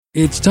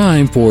It's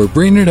time for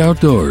Bring It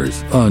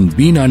Outdoors on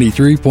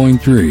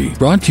B93.3.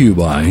 Brought to you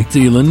by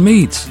Zeeland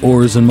Meats,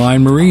 Oars and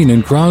Mine Marine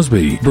in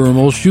Crosby,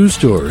 Bermel Shoe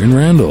Store in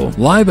Randall,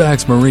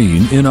 Liebax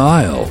Marine in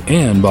Isle,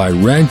 and by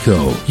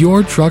Radco,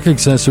 your truck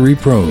accessory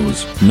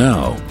pros.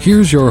 Now,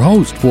 here's your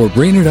host for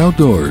Bring It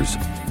Outdoors,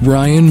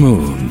 Brian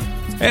Moon.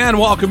 And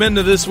welcome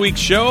into this week's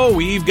show.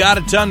 We've got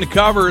a ton to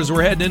cover as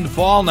we're heading into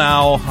fall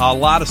now. A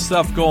lot of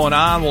stuff going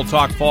on. We'll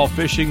talk fall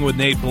fishing with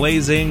Nate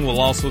Blazing.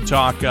 We'll also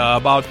talk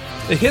about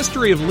the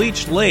history of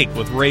Leech Lake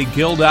with Ray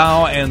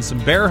Gildow and some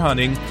bear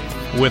hunting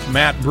with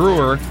Matt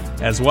Brewer,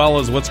 as well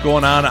as what's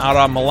going on out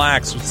on Mille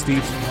Lacs with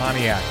Steve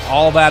Stepaniak.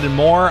 All that and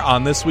more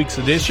on this week's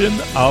edition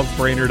of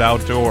Brainerd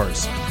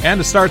Outdoors. And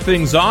to start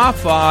things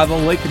off, the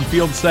Lake and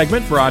Field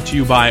segment brought to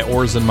you by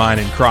Oars and Mine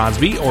in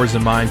Crosby. Oars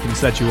and Mine can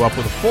set you up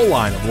with a full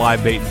line of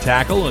live bait and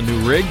tackle, a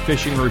new rig,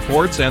 fishing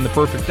reports, and the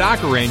perfect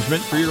dock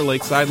arrangement for your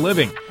lakeside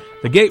living.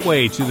 The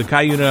gateway to the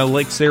Cuyuna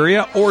Lakes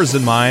area, Oars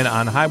and Mine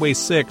on Highway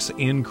 6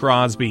 in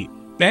Crosby.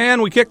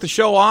 And we kick the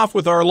show off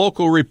with our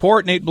local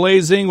report. Nate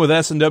Blazing with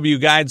S&W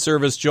Guide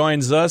Service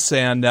joins us,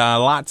 and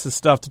lots of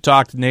stuff to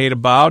talk to Nate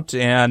about.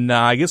 And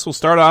I guess we'll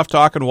start off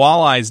talking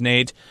walleyes,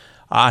 Nate.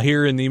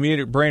 Here in the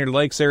immediate Brainerd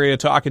Lakes area,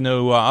 talking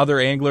to other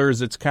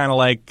anglers, it's kind of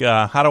like,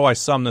 how do I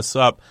sum this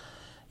up?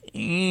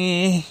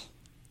 If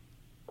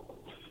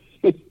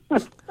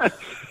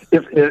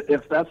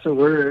that's a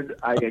word,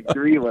 I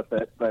agree with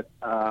it, but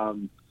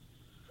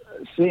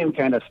same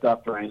kind of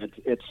stuff, Brian.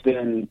 It's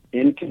been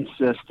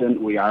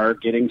inconsistent. We are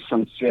getting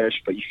some fish,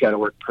 but you got to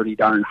work pretty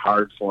darn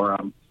hard for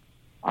them.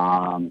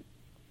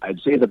 I'd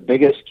say the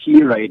biggest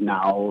key right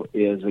now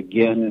is,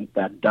 again,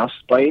 that dust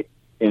bite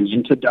and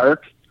into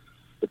dark.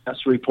 The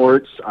best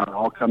reports are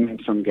all coming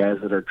from guys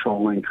that are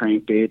trolling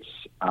crankbaits.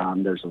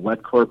 There's a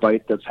lead core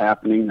bite that's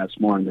happening. That's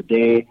more in the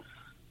day.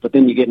 But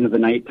then you get into the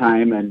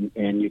nighttime,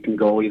 and you can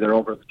go either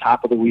over the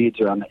top of the weeds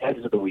or on the edge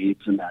of the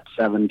weeds in that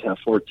 7 to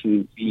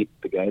 14 feet.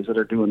 The guys that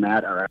are doing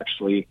that are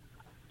actually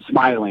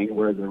smiling,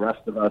 where the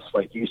rest of us,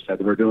 like you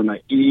said, we're doing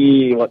like,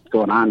 what's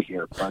going on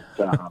here? But,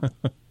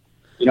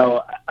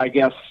 I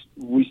guess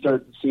we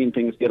started seeing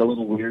things get a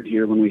little weird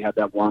here when we had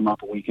that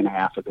warm-up a week and a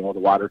half ago. The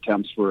water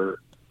temps were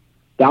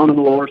down in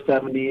the lower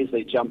 70s.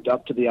 They jumped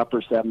up to the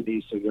upper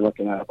 70s, so you're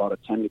looking at about a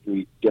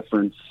 10-degree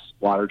difference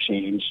water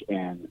change,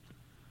 and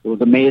it was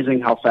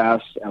amazing how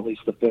fast, at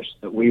least the fish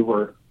that we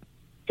were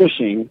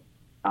fishing,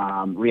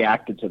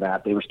 reacted to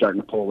that. They were starting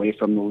to pull away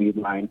from the lead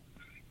line,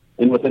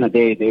 and within a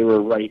day, they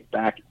were right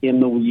back in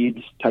the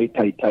weeds, tight.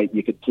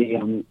 You could see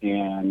them,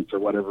 and for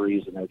whatever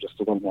reason, they're just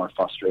a little more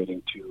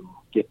frustrating to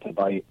get to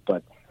bite.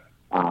 But,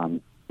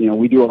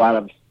 we do a lot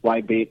of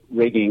live bait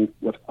rigging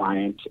with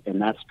clients,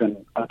 and that's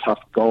been a tough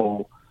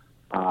go.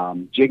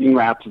 Jigging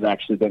wraps has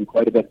actually been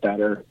quite a bit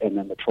better, and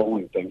then the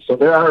trolling thing. So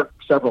there are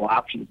several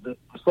options. The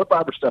slip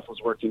bobber stuff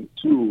was working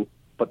too,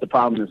 but the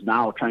problem is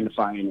now trying to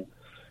find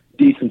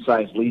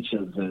decent-sized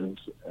leeches is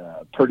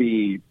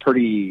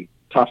pretty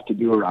tough to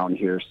do around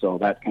here. So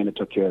that kind of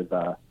took care of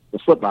the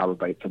slip bobber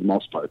bite for the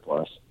most part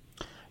for us.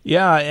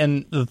 Yeah,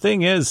 and the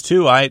thing is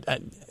too,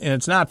 and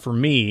it's not for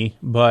me,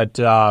 but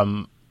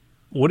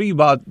what are you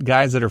about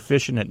guys that are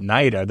fishing at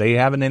night? Are they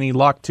having any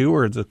luck too,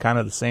 or is it kind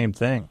of the same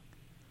thing?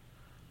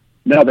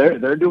 No,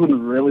 they're doing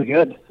really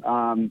good.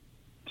 To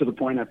the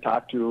point I've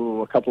talked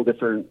to a couple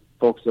different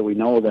folks that we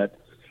know that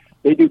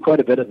they do quite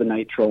a bit of the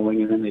night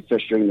trolling, and then they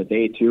fish during the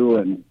day too.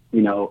 And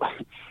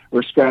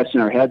we're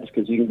scratching our heads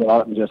because you can go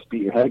out and just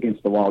beat your head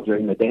against the wall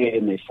during the day,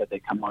 and they said they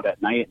come out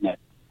at night, and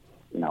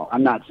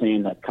I'm not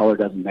saying that color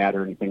doesn't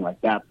matter or anything like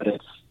that, but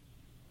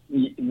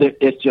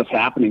it's just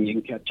happening.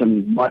 You can catch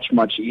them much,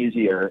 much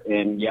easier,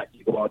 and yet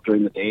you go out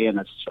during the day, and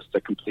it's just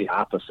the complete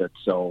opposite.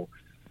 So,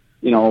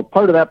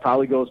 part of that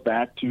probably goes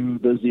back to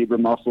the zebra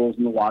mussels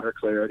and the water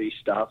clarity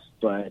stuff,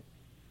 but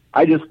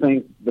I just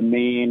think the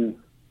main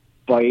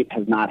bite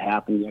has not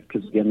happened yet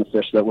because, again, the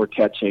fish that we're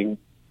catching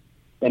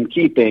and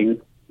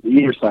keeping, the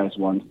eater-sized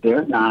ones,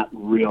 they're not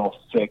real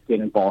thick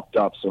and bulked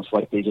up, so it's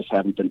like they just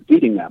haven't been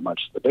feeding that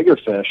much. The bigger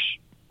fish,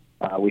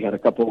 we had a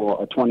couple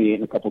of 28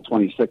 and a couple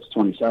 26,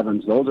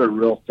 27s. Those are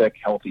real thick,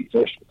 healthy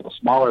fish. The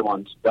smaller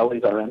ones,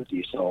 bellies are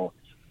empty, so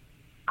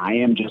I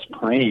am just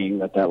praying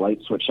that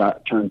light switch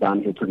turns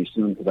on here pretty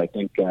soon, because I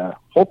think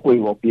hopefully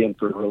we'll be in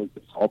for a really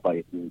good fall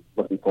bite, and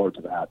looking forward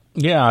to that.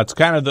 Yeah, it's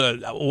kind of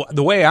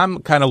the way I'm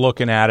kind of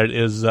looking at it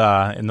is,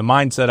 and the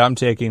mindset I'm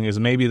taking is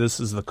maybe this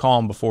is the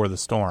calm before the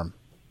storm.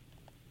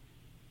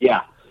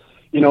 Yeah.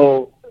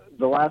 The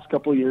last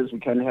couple of years we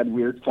kind of had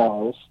weird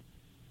falls,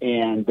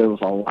 and there was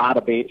a lot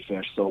of bait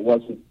fish, so it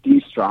wasn't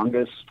the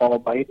strongest fall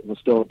bite. It was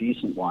still a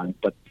decent one.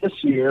 But this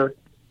year,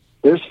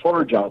 there's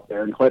forage out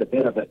there and quite a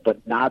bit of it,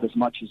 but not as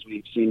much as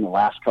we've seen the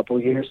last couple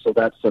of years. So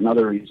that's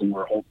another reason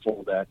we're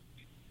hopeful that,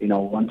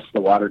 once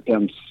the water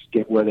temps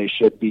get where they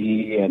should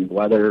be and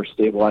weather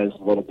stabilizes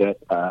a little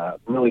bit,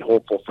 really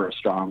hopeful for a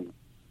strong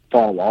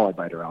fall walleye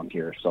bite around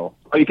here. So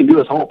all you can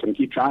do is hope and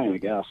keep trying, I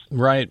guess.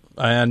 Right.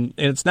 And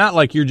it's not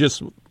like you're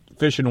just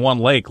fishing one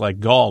lake like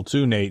Gull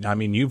too, Nate. I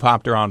mean, you've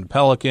hopped around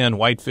Pelican,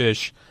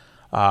 Whitefish,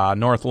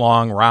 North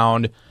Long,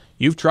 Round.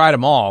 you've tried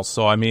them all.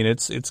 So, I mean,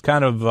 it's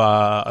kind of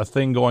a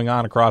thing going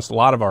on across a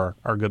lot of our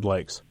good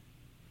lakes.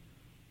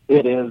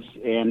 It is,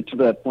 and to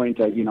that point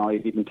that,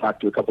 I've even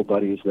talked to a couple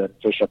buddies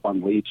that fish up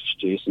on Leech,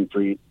 Jason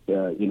Freet,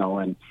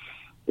 and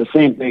the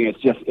same thing.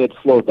 It's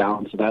slowed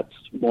down, so that's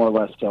more or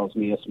less tells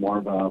me it's more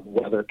of a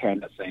weather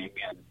kind of thing.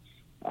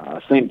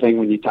 And same thing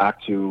when you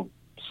talk to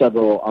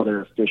several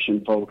other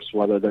fishing folks,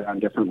 whether they're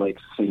on different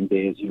lakes the same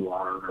day as you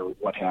are or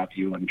what have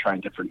you, and trying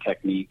different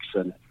techniques.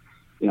 And,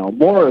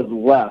 more or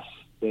less,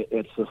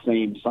 it's the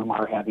same. Some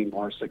are having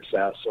more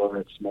success or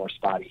it's more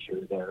spotty here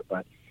or there.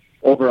 But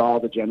overall,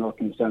 the general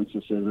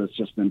consensus is it's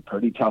just been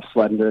pretty tough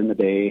sledding during the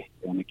day.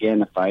 And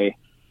again,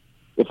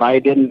 if I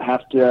didn't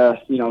have to,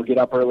 get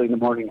up early in the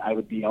morning, I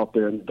would be out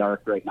there in the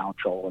dark right now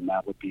trolling.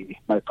 That would be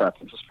my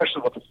preference,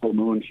 especially with the full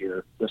moon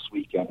here this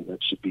weekend.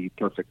 It should be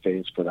perfect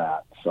phase for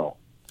that. So,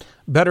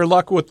 better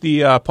luck with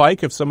the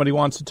pike if somebody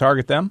wants to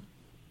target them.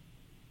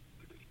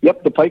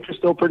 Yep, the pike are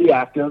still pretty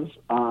active.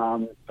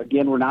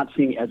 Again, we're not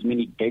seeing as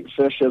many big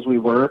fish as we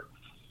were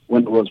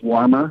when it was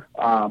warmer.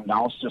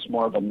 Now it's just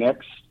more of a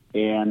mix.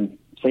 And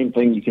same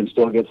thing, you can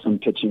still get some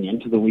pitching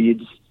into the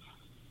weeds.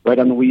 Right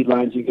on the weed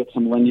lines, you get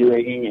some lindy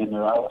rigging, and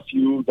there are a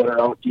few that are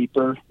out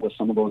deeper with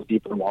some of those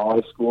deeper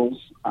walleye schools.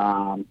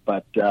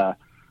 But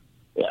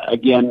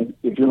again,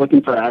 if you're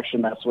looking for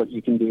action, that's what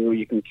you can do.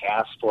 You can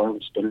cast for them,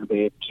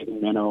 spinnerbait,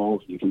 chicken minnow.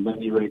 You can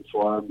lindy rig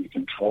for them. You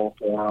can troll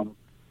for them.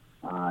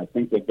 I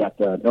think they've got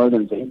the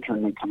Northern Zane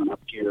tournament coming up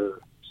here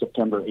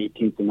September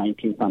 18th and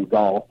 19th on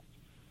Gull.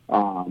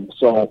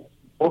 So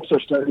folks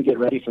are starting to get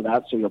ready for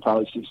that, so you'll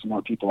probably see some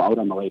more people out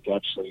on the lake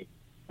actually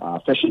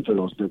fishing for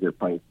those bigger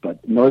pike.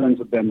 But Northerns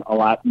have been a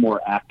lot more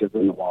active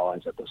than the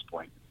walleyes at this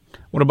point.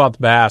 What about the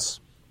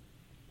bass?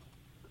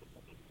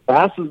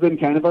 Bass has been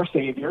kind of our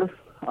savior.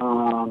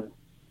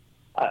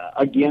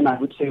 Again, I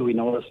would say we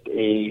noticed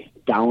a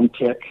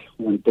downtick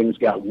when things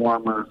got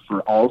warmer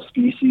for all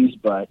species,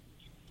 but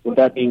with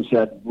that being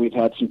said, we've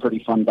had some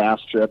pretty fun bass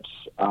trips.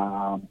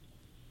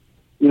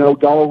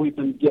 Gull, we've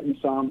been getting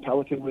some.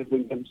 Pelican, we've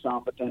been getting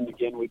some. But then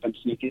again, we've been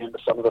sneaking into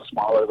some of the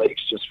smaller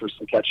lakes just for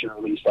some catch and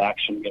release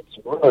action, getting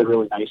some really,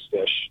 really nice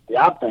fish. The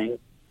odd thing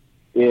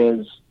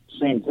is,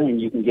 same thing,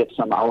 you can get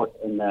some out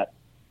in that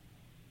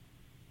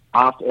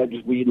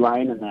off-edge weed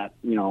line in that,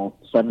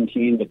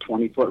 17 to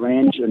 20-foot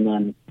range. And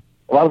then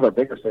a lot of our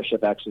bigger fish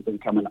have actually been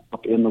coming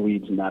up in the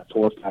weeds in that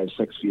 4, 5,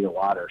 6 feet of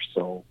water.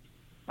 So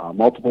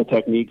multiple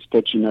techniques,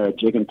 pitching a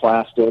jig and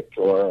plastic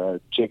or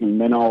a jig and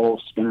minnow,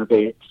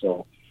 spinnerbait.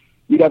 So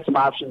you got some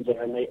options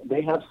there, and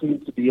they have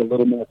seemed to be a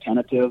little more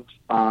tentative,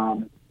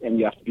 and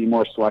you have to be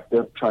more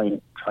selective, try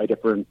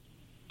different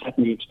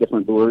techniques,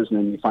 different lures, and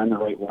then you find the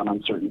right one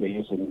on certain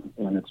days, and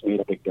it's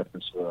made a big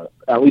difference,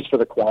 at least for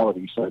the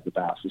quality side of the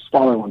bass. The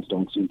smaller ones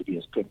don't seem to be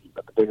as picky,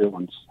 but the bigger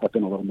ones have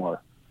been a little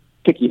more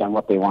picky on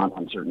what they want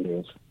on certain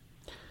days.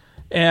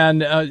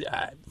 And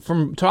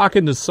from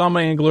talking to some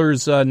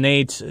anglers,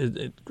 Nate,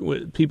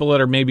 people that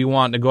are maybe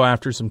wanting to go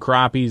after some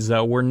crappies,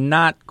 we're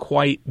not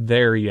quite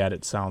there yet,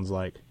 it sounds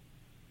like.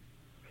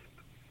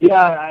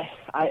 Yeah,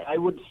 I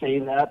would say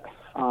that,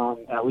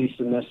 at least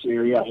in this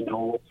area. I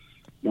know,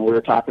 we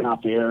were talking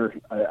off the air.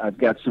 I've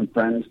got some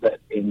friends that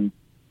in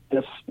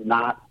this,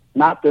 not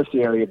this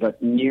area,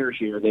 but near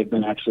here, they've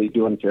been actually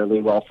doing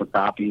fairly well for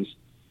crappies.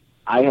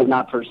 I have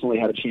not personally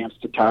had a chance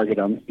to target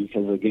them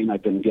because, again,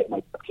 I've been getting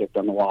my butt kicked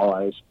on the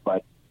walleyes.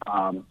 But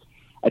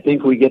I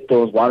think we get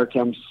those water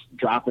temps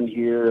dropping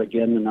here,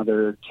 again,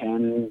 another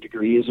 10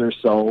 degrees or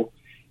so,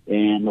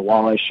 and the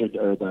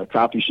the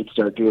crappie should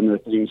start doing their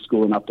thing,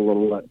 schooling up a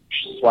little bit,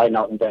 sliding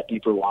out in that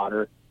deeper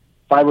water.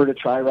 If I were to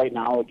try right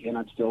now, again,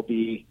 I'd still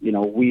be,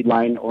 weed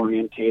line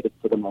orientated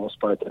for the most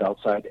part, that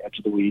outside edge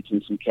of the weeds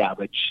and some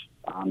cabbage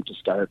to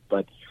start.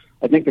 But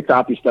I think the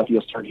crappie stuff,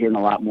 you'll start hearing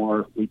a lot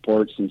more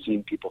reports and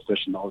seeing people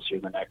fishing those here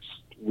in the next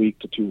week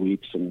to 2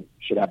 weeks, and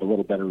should have a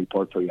little better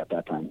report for you at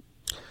that time.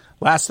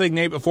 Last thing,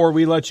 Nate, before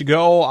we let you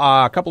go,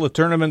 a couple of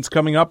tournaments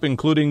coming up,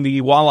 including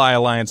the Walleye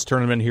Alliance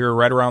tournament here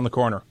right around the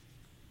corner.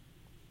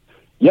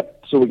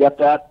 Yep, so we got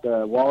that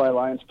Walleye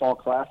Alliance Fall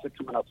Classic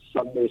coming up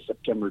Sunday,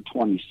 September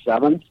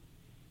 27th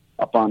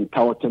up on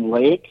Pelican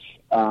Lake.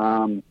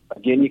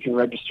 Again, you can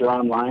register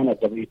online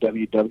at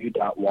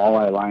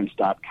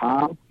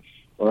www.walleyealliance.com,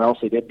 or else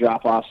they did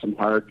drop off some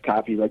hard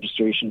copy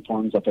registration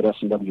forms up at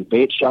S&W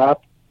Bait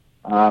Shop.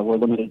 We're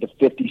limited to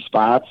 50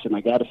 spots, and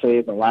I got to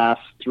say the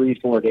last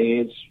 3-4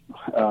 days,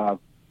 the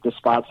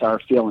spots are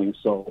filling.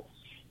 So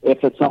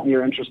if it's something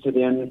you're interested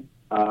in,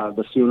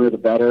 the sooner the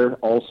better.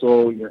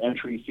 Also, your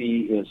entry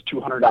fee is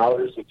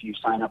 $200 if you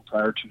sign up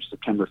prior to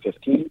September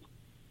 15th.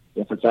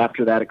 If it's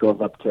after that, it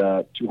goes up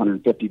to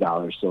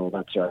 $250. So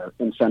that's our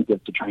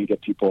incentive to try and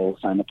get people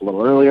signed up a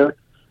little earlier.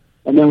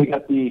 And then we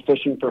got the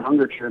Fishing for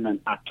Hunger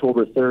tournament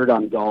October 3rd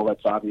on Gull.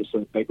 That's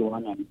obviously a big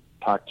one. And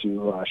talked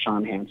to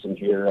Sean Hansen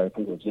here, I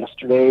think it was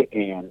yesterday,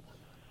 and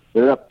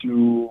they're up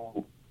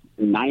to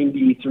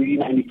 93,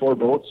 94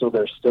 boats. So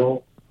they're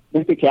still, I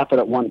think they cap it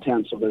at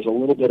 110. So there's a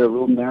little bit of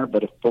room there.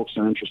 But if folks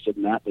are interested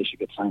in that, they should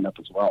get signed up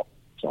as well.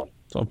 So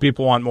if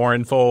people want more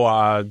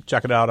info,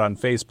 check it out on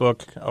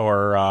Facebook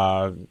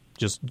or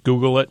Just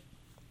Google it?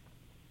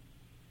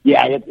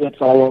 Yeah, it's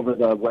all over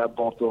the web,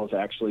 both those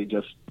actually.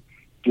 Just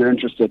if you're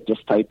interested,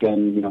 just type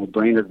in,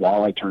 Brainerd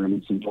Walleye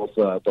Tournaments, and both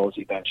those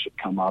events should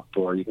come up,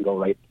 or you can go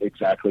right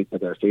exactly to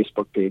their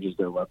Facebook pages,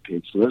 their web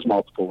page. So there's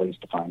multiple ways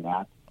to find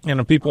that.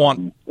 And if people want...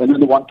 and then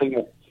the one thing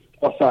I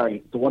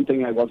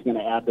was going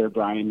to add there,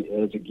 Brian,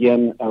 is,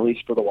 again, at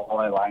least for the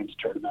Walleye Alliance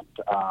tournament,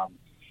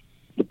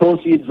 the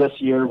proceeds this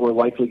year we're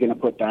likely going to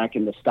put back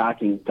into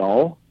stocking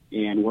gull,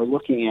 and we're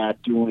looking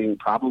at doing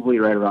probably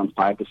right around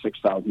 $5,000 to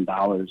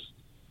 $6,000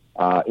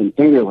 in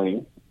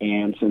fingerling.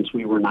 And since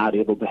we were not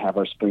able to have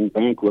our spring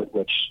banquet,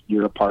 which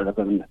you're a part of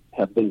and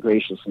have been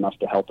gracious enough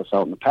to help us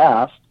out in the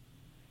past,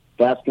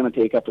 that's going to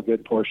take up a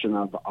good portion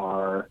of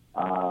our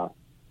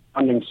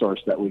funding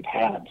source that we've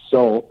had.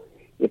 So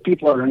if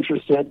people are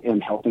interested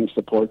in helping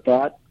support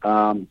that,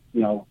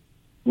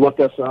 look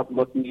us up,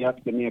 look me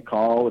up, give me a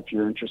call if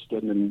you're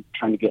interested in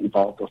trying to get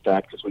involved with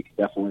that, because we could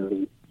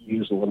definitely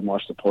use a little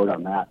more support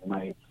on that.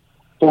 My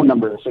phone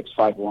number is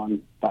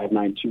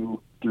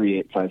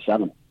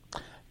 651-592-3857.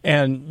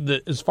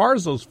 And as far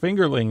as those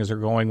fingerlings are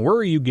going, where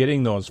are you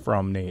getting those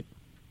from, Nate?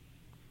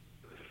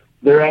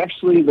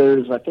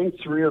 There's, I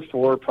think, 3 or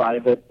 4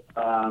 private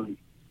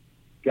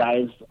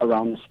guys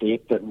around the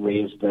state that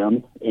raise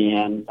them.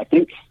 And I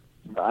think,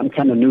 I'm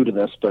kind of new to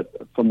this, but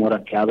from what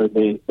I've gathered,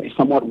 they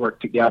somewhat work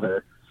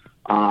together.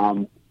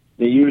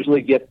 They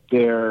usually get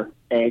their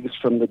eggs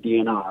from the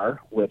DNR,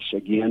 which,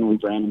 again, we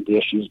ran into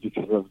issues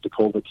because of the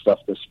COVID stuff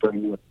this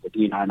spring with the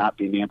DNR not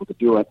being able to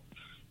do it.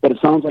 But it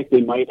sounds like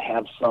they might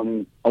have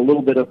a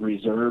little bit of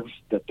reserve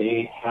that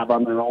they have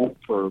on their own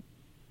for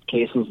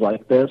cases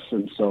like this.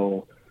 And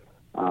so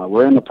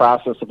we're in the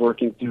process of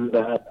working through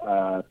that.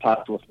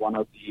 Talked with one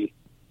of the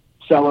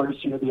sellers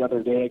here the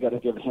other day. I got to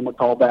give him a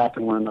call back,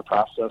 and we're in the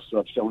process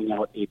of filling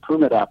out a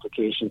permit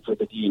application for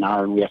the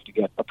DNR, and we have to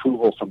get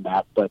approval from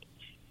that. But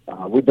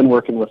we've been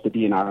working with the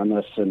DNR on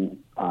this,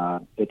 and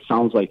it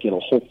sounds like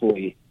it'll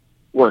hopefully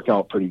work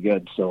out pretty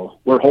good. So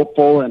we're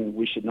hopeful, and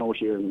we should know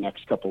here in the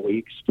next couple of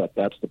weeks. But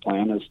that's the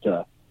plan, is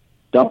to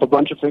dump a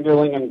bunch of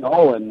fingerling and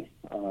gull. And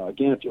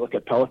again, if you look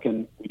at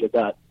pelican, we did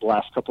that the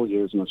last couple of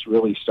years, and it's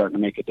really starting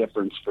to make a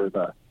difference for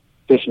the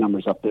fish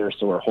numbers up there.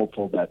 So we're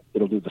hopeful that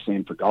it'll do the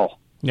same for gull.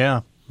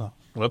 Yeah, well,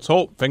 let's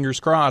hope. Fingers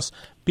crossed.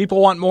 People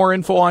want more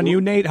info on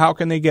you, Nate. How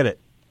can they get it?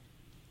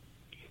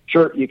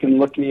 Sure. You can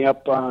look me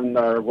up on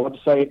our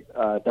website,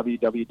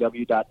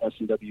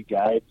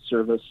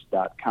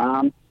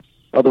 www.snwguideservice.com.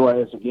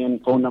 Otherwise, again,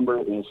 phone number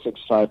is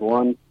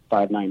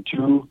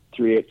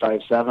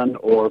 651-592-3857,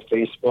 or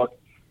Facebook,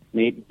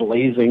 Nate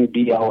Blazing,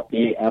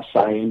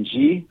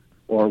 BLASING,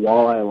 or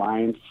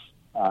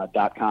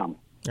walleyealliance.com.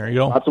 There you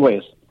go. Lots of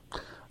ways.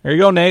 There you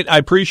go, Nate. I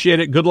appreciate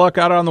it. Good luck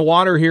out on the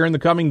water here in the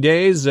coming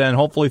days, and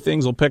hopefully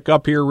things will pick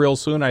up here real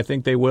soon. I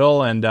think they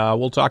will, and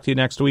we'll talk to you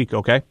next week,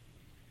 okay?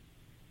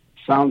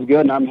 Sounds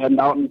good. And I'm heading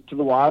out into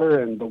the water,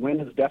 and the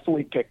wind has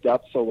definitely picked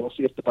up, so we'll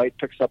see if the bite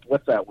picks up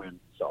with that wind.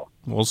 So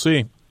we'll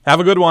see. Have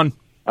a good one.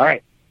 All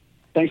right.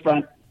 Thanks,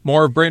 Brian.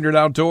 More of Brainerd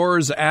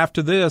Outdoors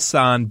after this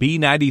on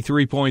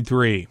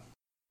B93.3.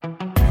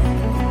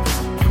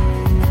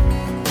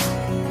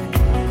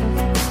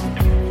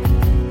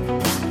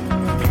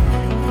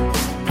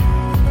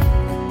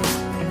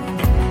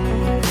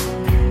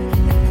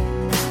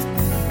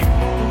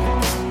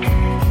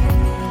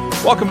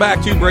 Welcome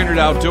back to Brainerd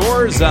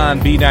Outdoors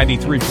on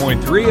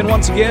B93.3. And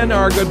once again,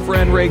 our good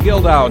friend Ray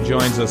Gildow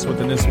joins us with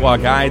the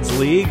Nisswa Guides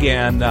League.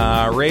 And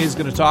Ray's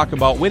going to talk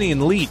about Winnie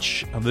and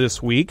Leech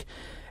this week.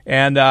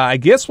 And I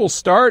guess we'll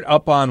start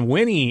up on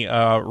Winnie,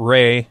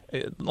 Ray.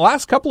 The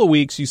last couple of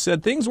weeks, you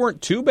said things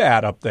weren't too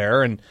bad up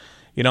there. And,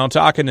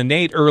 talking to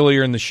Nate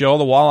earlier in the show,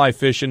 the walleye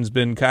fishing's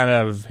been kind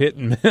of hit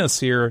and miss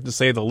here, to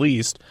say the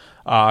least,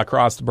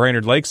 across the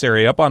Brainerd Lakes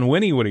area. Up on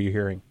Winnie, what are you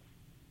hearing?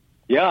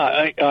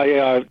 Yeah,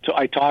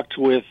 I talked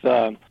with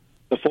the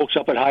folks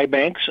up at High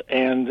Banks,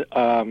 and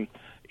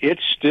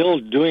it's still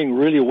doing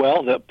really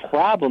well. The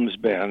problem's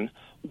been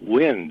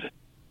wind.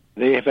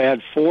 They have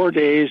had 4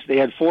 days. They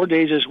had 4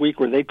 days this week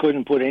where they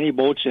couldn't put any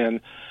boats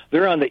in.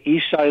 They're on the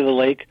east side of the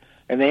lake,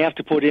 and they have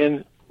to put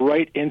in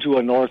right into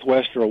a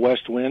northwest or a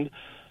west wind.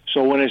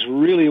 So when it's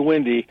really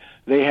windy,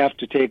 they have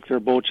to take their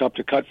boats up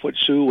to Cutfoot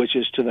Sioux, which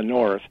is to the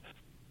north,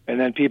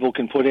 and then people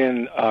can put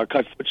in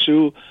Cutfoot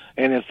Sioux,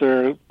 and if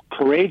they're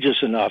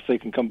courageous enough, they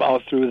can come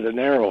out through the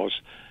Narrows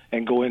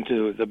and go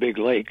into the big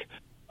lake.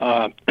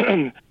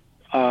 Tim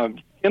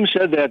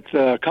said that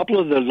a couple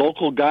of the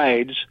local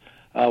guides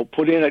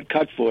put in at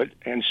Cutfoot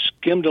and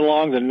skimmed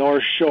along the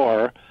north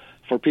shore.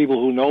 For people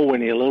who know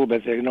Winnie a little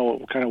bit, they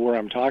know kind of where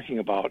I'm talking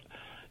about.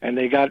 And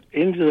they got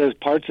into the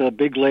parts of the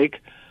big lake,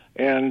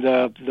 and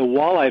the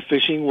walleye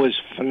fishing was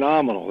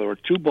phenomenal. There were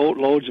 2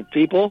 boatloads of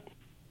people,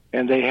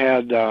 and they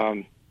had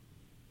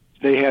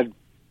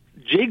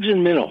jigs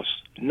and minnows.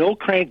 No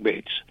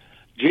crankbaits,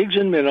 jigs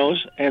and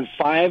minnows, and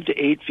 5 to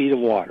 8 feet of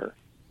water.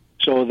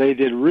 So they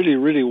did really,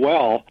 really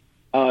well.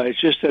 It's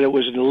just that it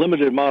was a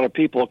limited amount of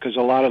people because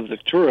a lot of the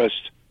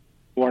tourists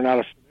who are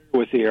not familiar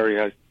with the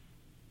area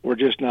were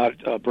just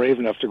not brave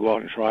enough to go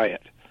out and try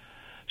it.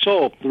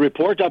 So the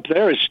report up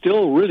there is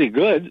still really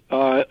good.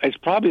 It's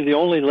probably the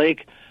only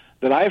lake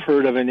that I've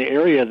heard of in the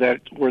area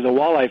where the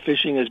walleye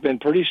fishing has been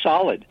pretty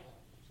solid.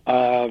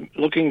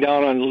 Looking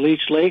down on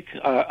Leech Lake,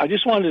 I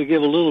just wanted to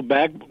give a little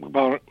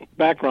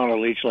background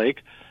on Leech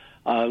Lake.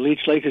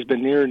 Leech Lake has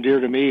been near and dear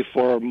to me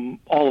for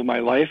all of my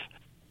life.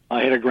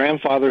 I had a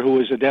grandfather who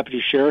was a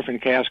deputy sheriff in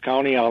Cass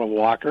County out of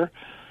Walker,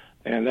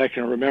 and I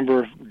can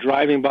remember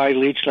driving by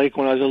Leech Lake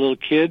when I was a little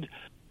kid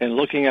and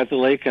looking at the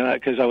lake,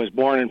 because I was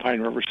born in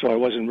Pine River, so I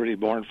wasn't really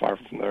born far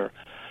from there.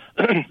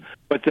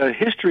 But the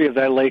history of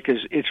that lake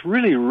it's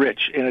really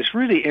rich, and it's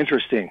really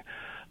interesting.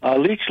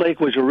 Leech Lake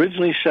was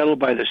originally settled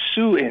by the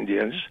Sioux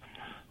Indians,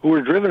 who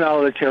were driven out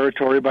of the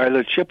territory by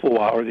the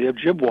Chippewa or the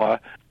Ojibwa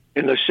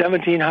in the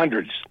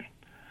 1700s.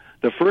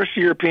 The first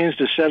Europeans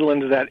to settle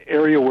into that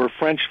area were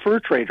French fur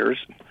traders,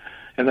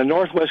 and the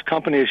Northwest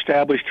Company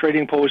established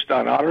trading posts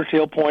on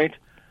Ottertail Point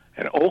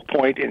and Oak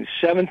Point in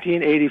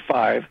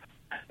 1785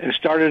 and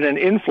started an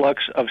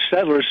influx of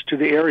settlers to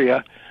the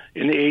area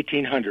in the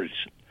 1800s.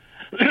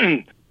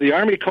 The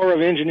Army Corps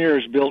of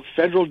Engineers built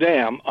Federal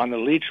Dam on the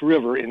Leech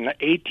River in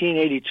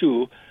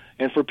 1882,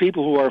 and for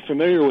people who are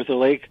familiar with the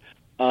lake,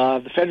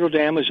 the Federal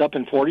Dam is up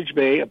in Portage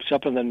Bay. It's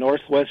up in the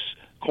northwest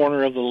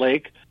corner of the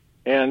lake,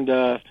 and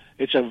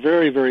it's a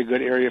very, very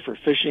good area for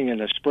fishing in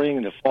the spring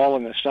and the fall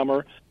and the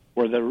summer,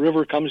 where the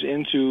river comes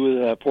into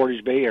the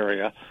Portage Bay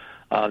area,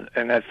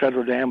 and that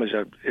Federal Dam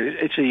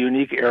it's a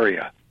unique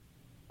area.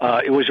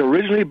 It was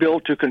originally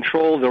built to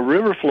control the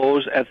river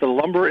flows at the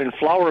lumber and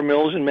flour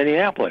mills in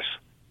Minneapolis.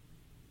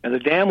 And the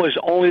dam was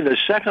only the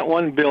second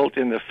one built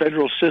in the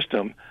federal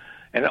system,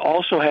 and it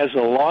also has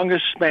the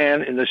longest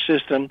span in the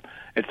system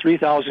at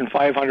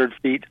 3,500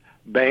 feet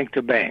bank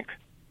to bank.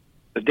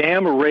 The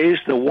dam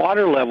raised the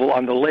water level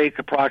on the lake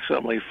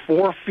approximately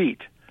 4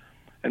 feet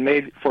and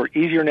made for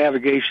easier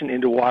navigation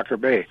into Walker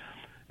Bay.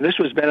 And this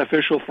was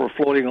beneficial for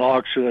floating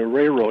logs to the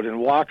railroad in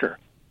Walker.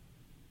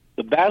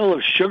 The Battle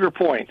of Sugar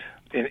Point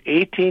in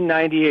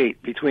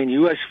 1898 between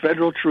U.S.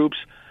 federal troops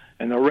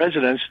and the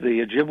residents,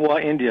 the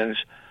Ojibwa Indians,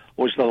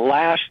 was the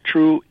last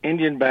true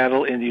Indian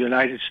battle in the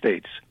United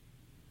States.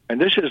 And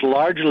this is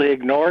largely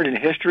ignored in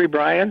history,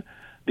 Brian,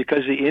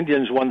 because the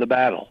Indians won the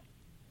battle.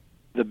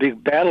 The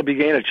big battle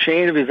began a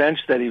chain of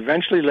events that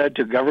eventually led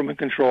to government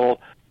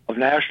control of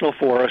national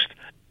forest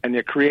and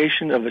the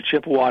creation of the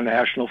Chippewa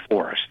National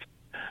Forest.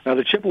 Now,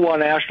 the Chippewa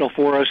National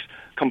Forest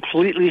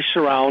completely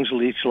surrounds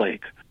Leech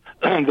Lake.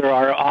 There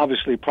are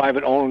obviously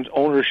private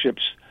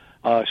ownerships,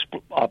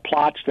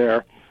 plots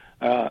there,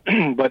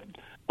 but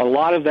a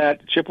lot of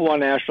that Chippewa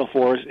National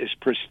Forest is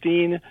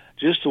pristine,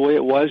 just the way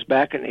it was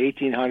back in the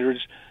 1800s,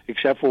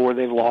 except for where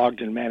they've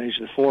logged and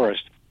managed the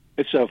forest.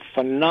 It's a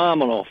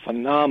phenomenal,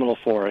 phenomenal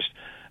forest,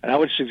 and I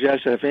would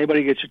suggest that if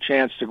anybody gets a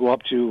chance to go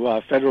up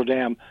to Federal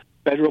Dam,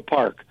 Federal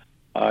Park,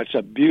 it's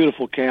a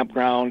beautiful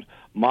campground,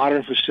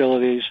 modern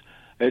facilities.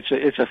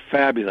 It's a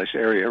fabulous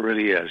area, it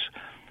really is.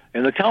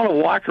 And the town of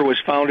Walker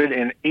was founded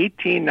in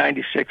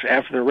 1896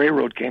 after the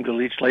railroad came to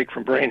Leech Lake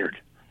from Brainerd.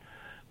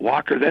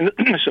 Walker then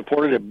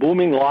supported a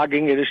booming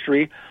logging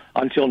industry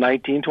until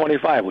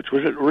 1925, which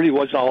really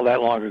wasn't all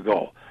that long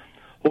ago.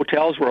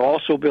 Hotels were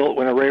also built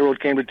when a railroad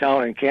came to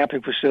town, and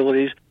camping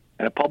facilities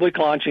and public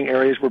launching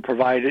areas were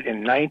provided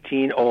in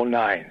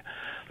 1909.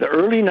 The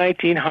early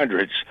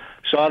 1900s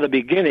saw the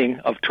beginning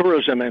of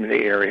tourism in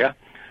the area,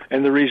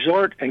 and the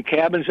resort and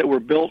cabins that were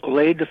built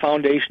laid the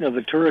foundation of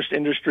the tourist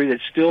industry that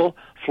still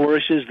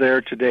flourishes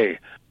there today,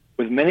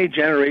 with many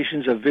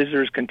generations of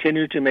visitors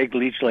continue to make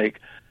Leech Lake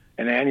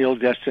an annual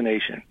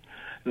destination.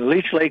 The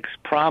Leech Lake's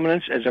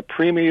prominence as a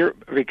premier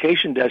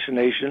vacation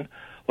destination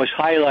was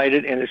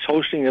highlighted in its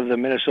hosting of the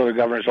Minnesota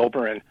Governor's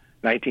Open in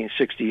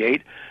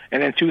 1968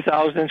 and in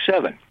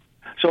 2007.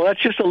 So that's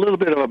just a little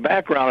bit of a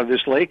background of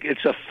this lake.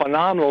 It's a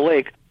phenomenal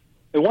lake.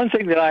 The one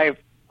thing that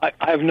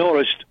I've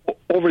noticed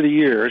over the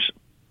years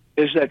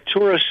is that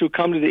tourists who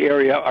come to the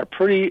area are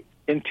pretty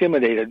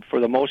intimidated, for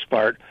the most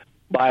part,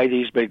 by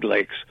these big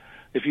lakes.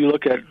 If you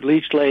look at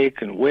Leech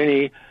Lake and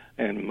Winnie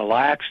and Mille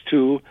Lacs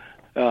too,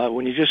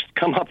 when you just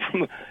come up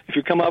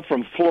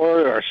from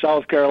Florida or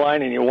South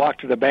Carolina and you walk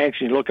to the banks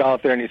and you look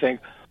out there and you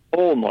think,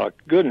 oh my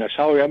goodness,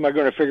 how am I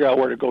going to figure out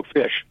where to go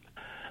fish?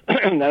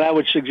 And I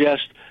would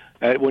suggest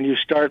that when you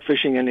start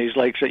fishing in these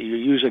lakes that you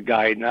use a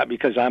guide, not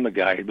because I'm a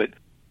guide, but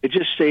it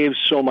just saves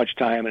so much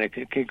time, and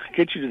it can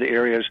get you to the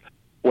areas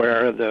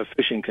where the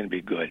fishing can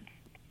be good.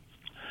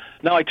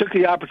 Now, I took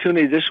the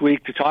opportunity this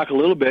week to talk a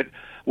little bit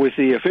with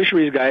the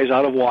fisheries guys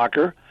out of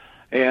Walker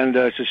and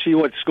to see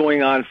what's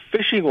going on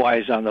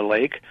fishing-wise on the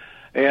lake.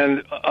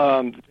 And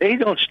they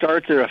don't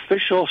start their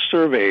official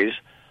surveys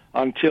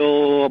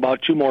until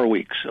about 2 more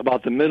weeks,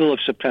 about the middle of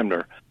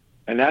September.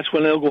 And that's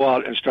when they'll go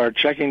out and start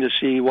checking to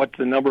see what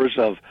the numbers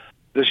of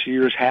this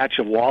year's hatch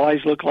of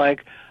walleyes look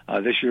like,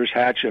 this year's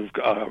hatch of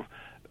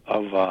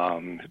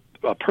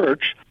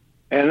perch.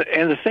 And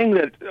the thing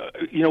that,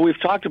 we've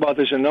talked about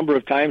this a number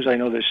of times, I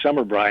know, this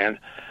summer, Brian.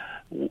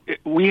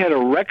 We had a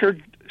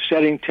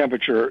record-setting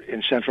temperature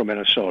in central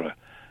Minnesota.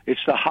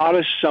 It's the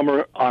hottest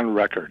summer on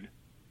record.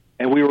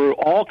 And we were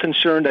all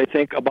concerned, I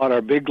think, about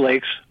our big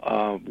lakes,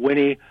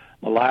 Winnie,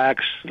 Mille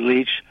Lacs,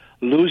 Leech,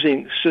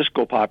 losing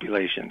Cisco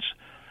populations.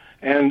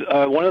 And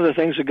one of the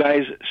things the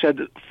guys said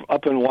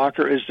up in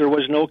Walker is there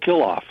was no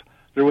kill-off.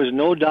 There was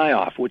no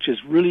die-off, which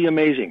is really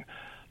amazing.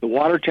 The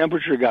water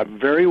temperature got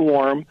very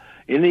warm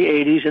in the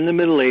 80s, in the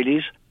middle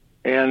 80s,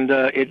 and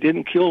it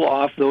didn't kill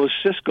off those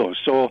Ciscos.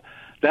 So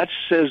that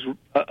says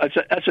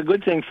that's a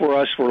good thing for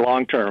us for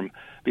long term,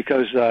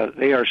 because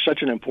they are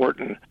such an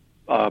important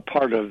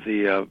part of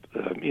the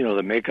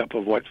the makeup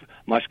of what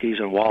muskies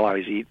and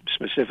walleyes eat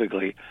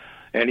specifically,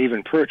 and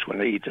even perch when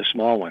they eat the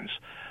small ones.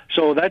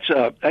 So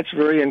that's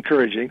very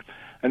encouraging.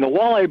 And the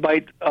walleye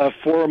bite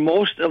for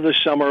most of the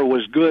summer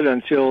was good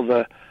until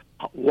the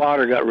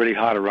water got really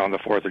hot around the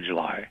 4th of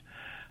July.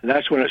 And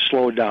that's when it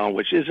slowed down,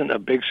 which isn't a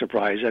big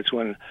surprise. That's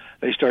when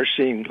they start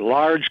seeing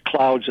large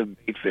clouds of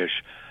bait fish,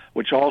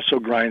 which also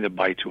grind the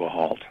bite to a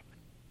halt.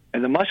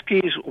 And the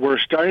muskies were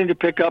starting to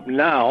pick up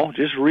now,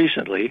 just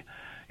recently,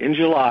 in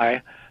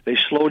July. They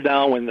slowed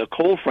down when the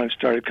cold front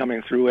started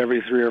coming through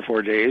every 3 or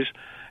 4 days,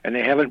 and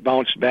they haven't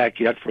bounced back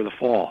yet for the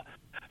fall.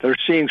 They're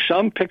seeing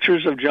some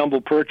pictures of jumbo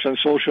perch on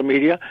social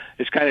media.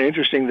 It's kind of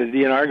interesting that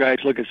DNR guys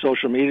look at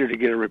social media to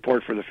get a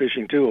report for the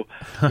fishing, too,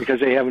 because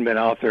they haven't been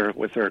out there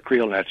with their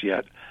creel nets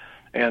yet.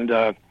 And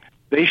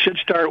they should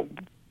start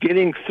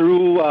getting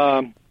through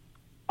out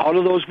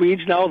of those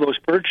weeds now. Those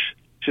perch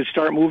should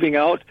start moving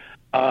out.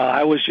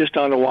 I was just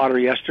on the water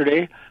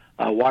yesterday.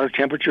 Water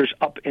temperatures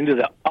up into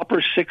the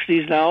upper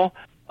 60s now,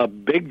 a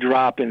big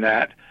drop in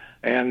that.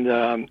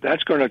 And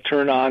that's going to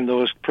turn on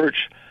those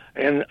perch.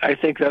 And I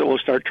think that will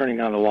start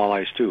turning on the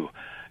walleyes, too.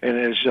 And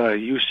as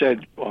you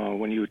said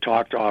when you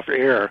talked off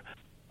air,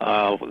 the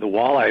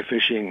walleye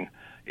fishing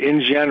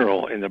in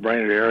general in the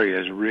Brainerd area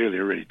is really,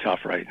 really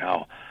tough right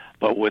now.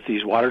 But with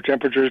these water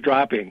temperatures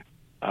dropping,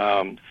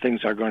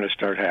 things are going to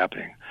start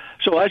happening.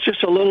 So that's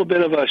just a little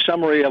bit of a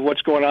summary of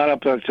what's going on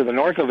up to the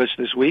north of us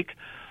this week.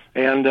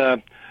 And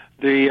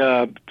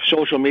the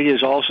social media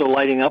is also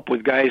lighting up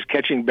with guys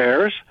catching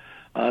bears.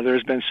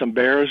 There's been some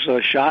bears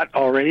shot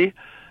already.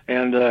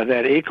 And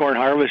that acorn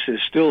harvest is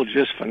still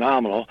just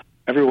phenomenal.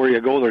 Everywhere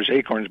you go, there's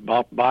acorns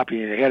bopping in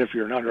your head if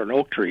you're under an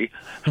oak tree.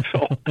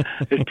 So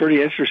it's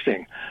pretty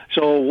interesting.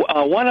 So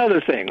one other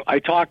thing. I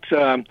talked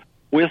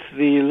with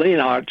the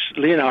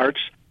Leonhardts.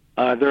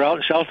 They're out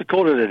in South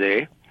Dakota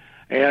today,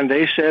 and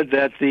they said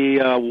that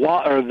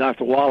not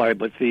the walleye,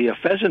 but the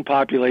pheasant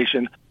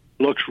population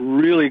looks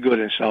really good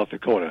in South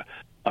Dakota.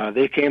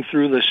 They came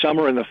through the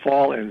summer and the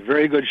fall in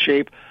very good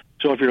shape.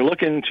 So if you're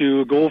looking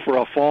to go for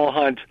a fall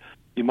hunt,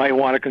 you might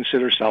want to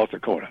consider South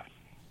Dakota.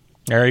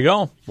 There you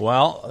go.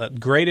 Well,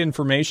 great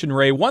information,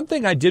 Ray. One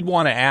thing I did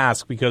want to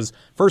ask, because,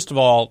 first of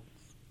all,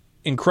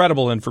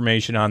 incredible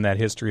information on that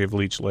history of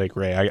Leech Lake,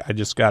 Ray. I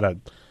just got to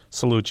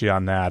salute you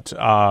on that.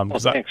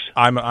 Thanks.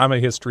 I'm a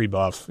history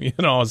buff,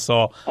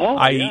 so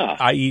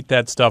I eat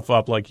that stuff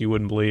up like you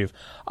wouldn't believe.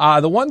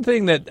 The one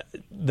thing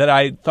that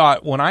I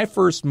thought when I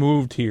first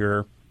moved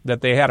here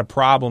that they had a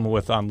problem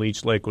with on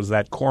Leech Lake was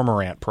that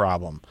cormorant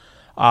problem.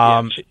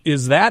 Yes.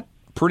 Is that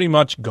pretty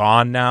much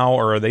gone now,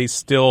 or are they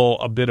still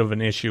a bit of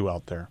an issue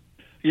out there?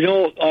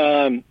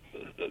 That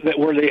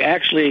where they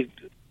actually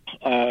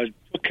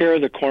took care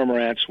of the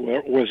cormorants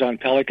was on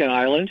Pelican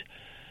Island,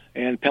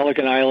 and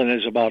Pelican Island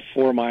is about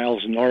 4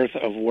 miles north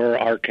of where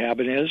our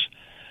cabin is,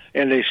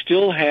 and they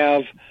still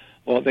have.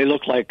 Well, they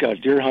look like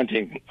deer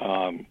hunting.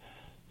 The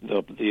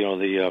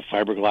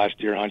fiberglass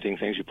deer hunting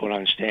things you put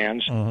on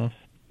stands. Mm-hmm.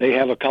 They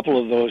have a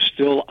couple of those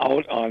still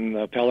out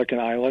on Pelican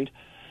Island.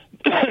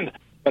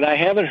 But I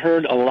haven't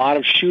heard a lot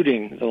of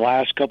shooting the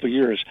last couple of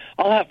years.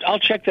 I'll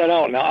check that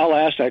out, and I'll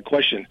ask that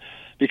question,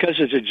 because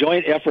it's a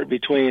joint effort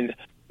between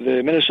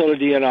the Minnesota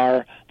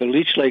DNR, the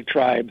Leech Lake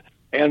Tribe,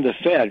 and the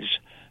feds.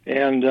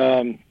 And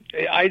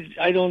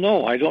I don't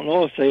know. I don't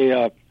know if they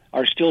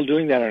are still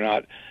doing that or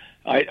not.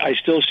 I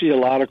still see a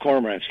lot of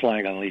cormorants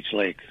flying on Leech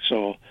Lake.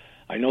 So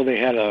I know they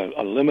had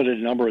a limited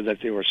number that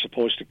they were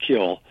supposed to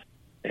kill.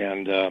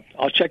 And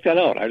I'll check that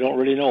out. I don't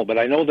really know. But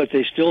I know that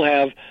they still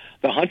have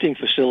the hunting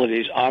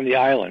facilities on the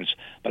islands.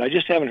 But I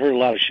just haven't heard a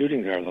lot of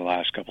shooting there the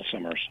last couple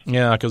summers.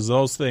 Yeah, because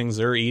those things,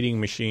 they're eating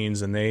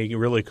machines, and they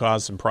really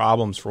cause some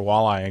problems for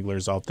walleye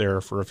anglers out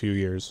there for a few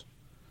years.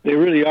 They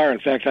really are. In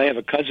fact, I have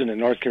a cousin in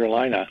North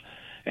Carolina,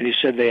 and he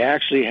said they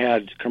actually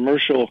had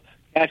commercial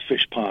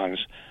catfish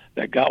ponds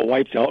that got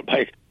wiped out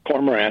by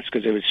cormorants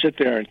because they would sit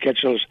there and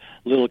catch those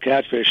little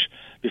catfish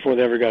before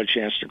they ever got a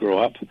chance to grow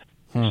up.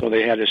 So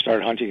they had to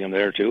start hunting them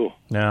there, too.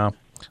 Yeah,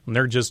 and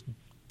they're just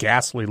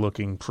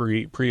ghastly-looking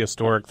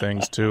prehistoric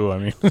things, too. I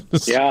mean,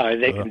 yeah,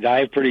 they can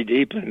dive pretty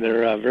deep, and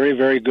they're very,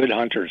 very good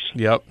hunters.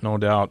 Yep, no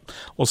doubt.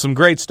 Well, some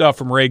great stuff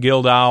from Ray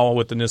Gildow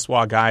with the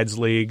Nisswa Guides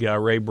League.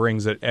 Ray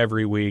brings it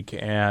every week,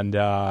 and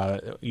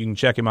you can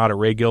check him out at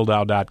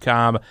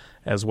raygildow.com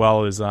as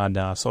well as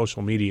on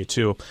social media,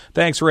 too.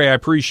 Thanks, Ray. I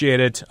appreciate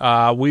it.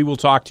 We will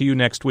talk to you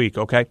next week,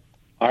 okay?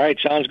 All right,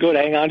 sounds good.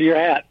 Hang on to your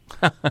hat.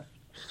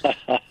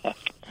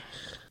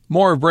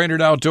 More of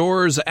Brainerd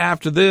Outdoors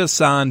after this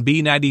on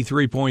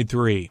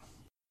B93.3.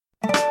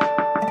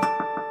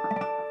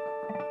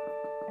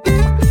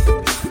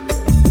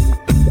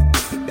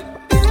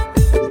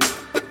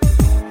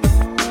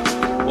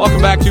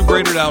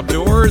 Brainerd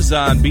Outdoors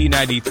on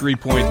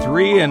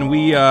B93.3, and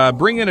we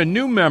bring in a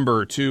new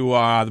member to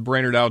the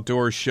Brainerd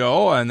Outdoors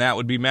show, and that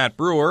would be Matt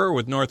Brewer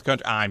with North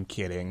Country. I'm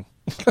kidding.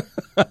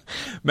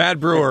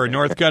 Matt Brewer,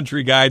 North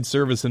Country Guide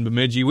Service in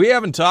Bemidji. We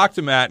haven't talked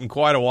to Matt in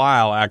quite a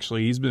while,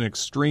 actually. He's been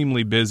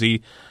extremely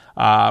busy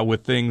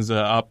with things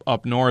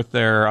up north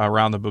there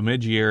around the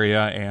Bemidji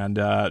area.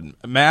 And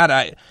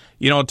Matt,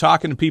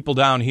 talking to people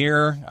down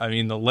here, I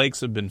mean, the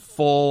lakes have been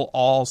full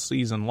all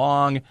season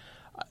long.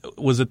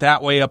 Was it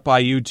that way up by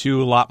you,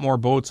 too? A lot more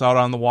boats out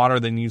on the water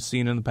than you've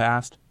seen in the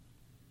past?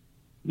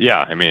 Yeah,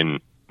 I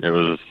mean, it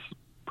was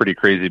pretty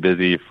crazy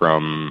busy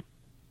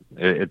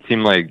it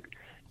seemed like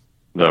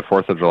the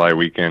 4th of July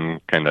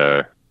weekend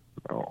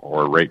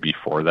or right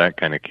before that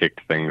kind of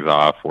kicked things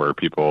off where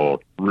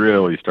people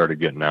really started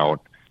getting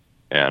out.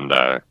 And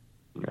I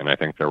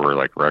think there were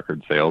like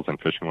record sales and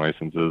fishing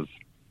licenses.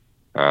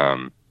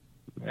 And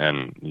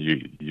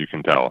you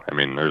can tell, I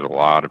mean, there's a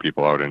lot of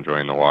people out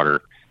enjoying the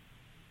water.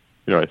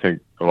 I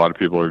think a lot of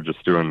people are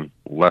just doing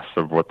less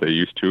of what they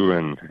used to,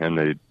 and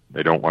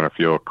they don't want to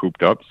feel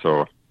cooped up.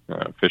 So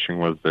fishing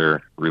was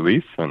their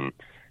release, and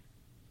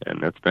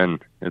it's been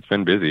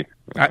busy,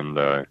 and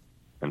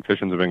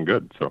fishing's been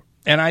good. So.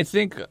 And I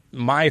think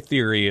my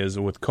theory is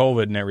with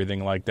COVID and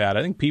everything like that,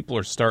 I think people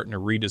are starting to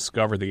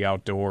rediscover the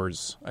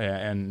outdoors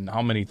and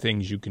how many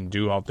things you can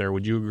do out there.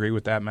 Would you agree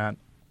with that, Matt?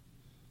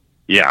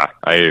 Yeah,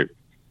 I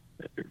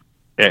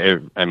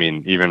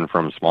mean, even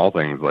from small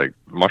things like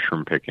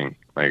mushroom picking,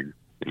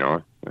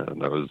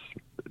 that was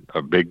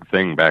a big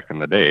thing back in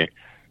the day.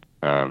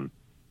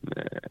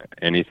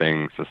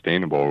 Anything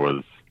sustainable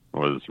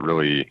was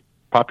really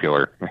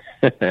popular,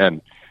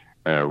 and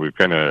we've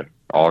kind of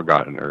all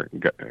gotten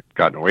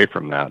away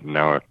from that, and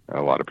now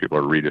a lot of people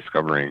are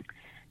rediscovering.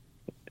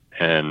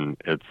 And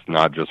it's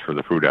not just for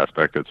the food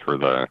aspect; it's for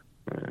the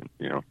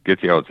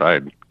gets you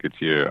outside,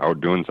 gets you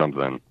out doing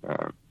something.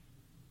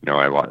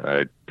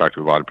 I talked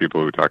to a lot of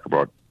people who talk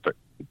about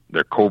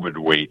their COVID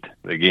weight.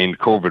 They gained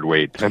COVID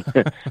weight, and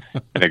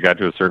it got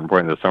to a certain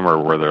point in the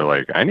summer where they're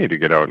like, "I need to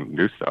get out and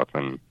do stuff."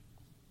 And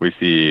we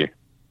see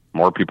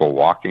more people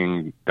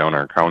walking down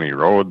our county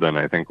road than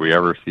I think we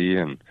ever see,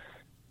 and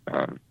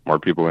more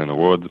people in the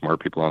woods, more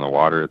people on the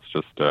water. It's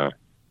just, a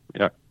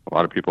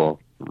lot of people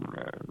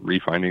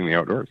refinding the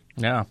outdoors.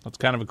 Yeah, that's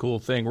kind of a cool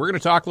thing. We're going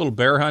to talk a little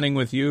bear hunting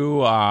with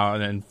you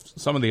and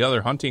some of the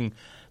other hunting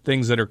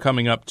things that are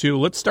coming up, too.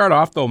 Let's start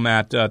off, though,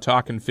 Matt,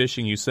 talking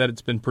fishing. You said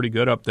it's been pretty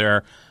good up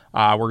there.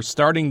 We're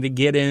starting to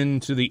get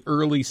into the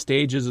early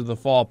stages of the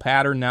fall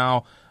pattern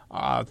now.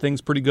 Things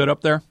pretty good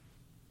up there?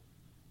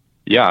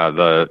 Yeah,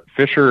 the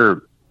fish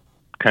are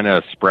kind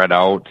of spread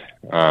out,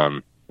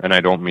 and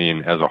I don't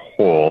mean as a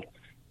whole.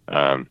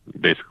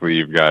 Basically,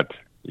 you've got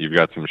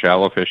some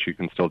shallow fish you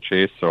can still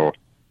chase. So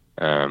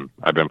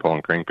I've been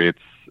pulling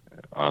crankbaits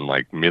on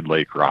like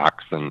mid-lake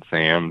rocks and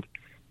sand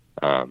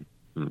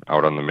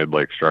out on the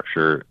mid-lake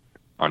structure.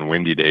 On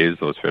windy days,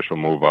 those fish will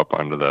move up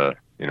onto the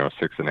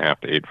 6.5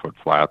 to 8 foot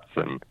flats,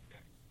 and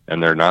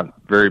they're not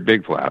very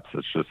big flats.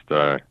 It's just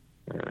the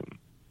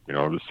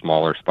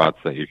smaller spots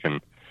that you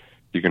can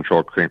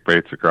throw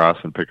crankbaits across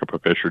and pick up a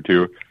fish or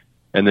two.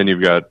 And then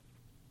you've got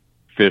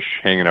fish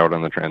hanging out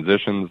on the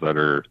transitions that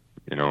are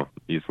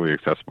easily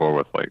accessible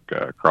with like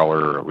a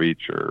crawler or a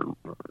leech, or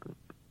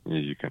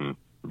you can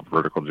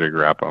vertical jig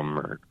wrap them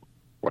or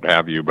what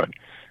have you. But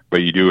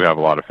you do have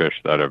a lot of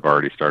fish that have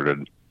already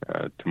started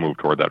to move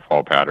toward that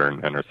fall pattern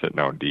and are sitting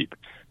out deep,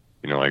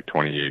 like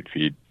 28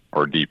 feet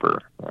or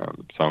deeper.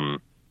 Some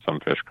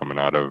fish coming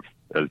out of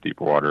as deep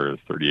water as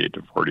 38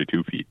 to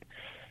 42 feet.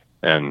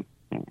 And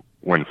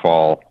when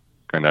fall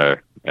kind of,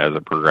 as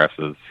it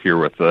progresses here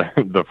with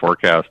the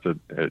forecast,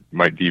 it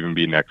might even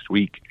be next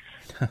week.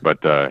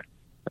 But,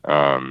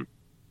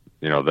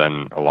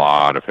 then a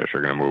lot of fish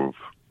are going to move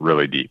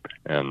really deep,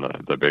 and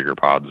the bigger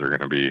pods are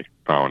going to be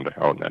found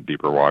out in that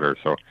deeper water.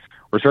 So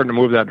we're starting to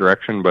move that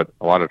direction, but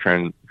a lot of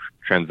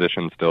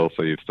transition still,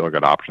 so you've still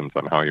got options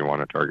on how you want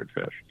to target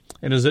fish.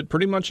 And is it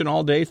pretty much an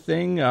all-day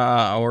thing,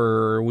 or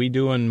are we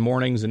doing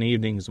mornings and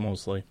evenings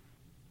mostly?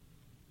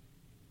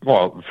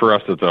 Well, for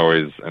us, it's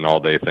always an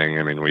all-day thing.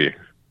 I mean, we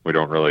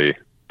don't really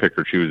pick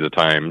or choose a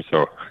time,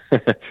 so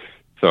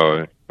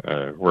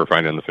we're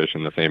finding the fish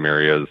in the same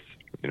areas,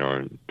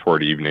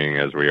 toward evening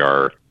as we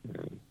are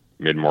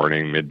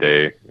mid-morning,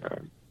 midday.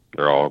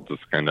 They're all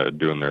just kind of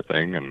doing their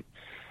thing, and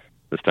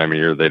this time of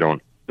year they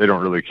don't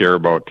really care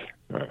about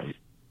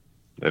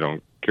they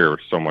don't care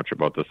so much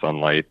about the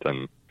sunlight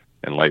and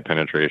light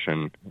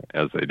penetration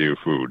as they do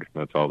food.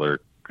 That's all they're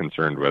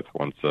concerned with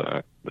once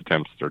the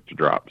temps start to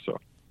drop. So.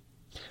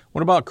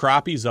 What about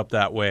crappies up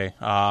that way?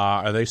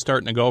 Are they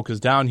starting to go? Because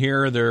down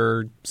here,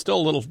 they're still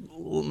a little,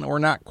 we're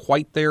not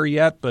quite there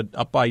yet, but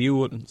up by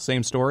you,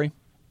 same story?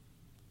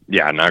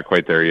 Yeah, not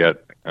quite there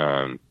yet.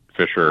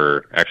 Fish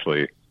are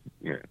actually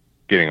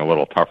getting a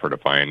little tougher to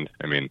find.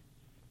 I mean,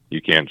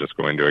 you can't just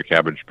go into a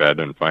cabbage bed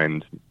and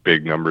find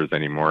big numbers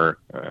anymore.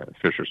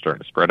 Fish are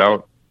starting to spread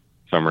out.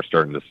 Some are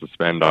starting to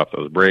suspend off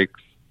those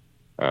breaks.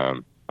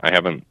 I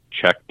haven't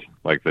checked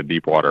like the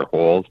deep water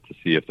holes to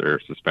see if they're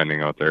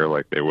suspending out there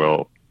like they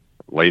will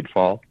late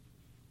fall.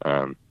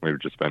 We've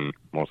just been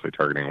mostly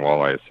targeting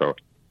walleyes, so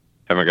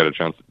haven't got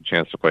a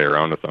chance to play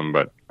around with them.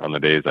 But on the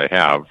days I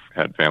have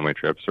had family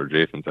trips, or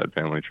Jason's had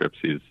family trips,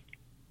 he's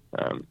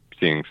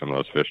seeing some of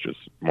those fish just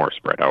more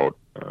spread out,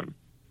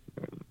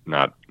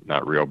 not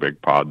real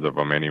big pods of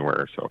them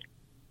anywhere. So.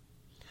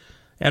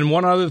 And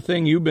one other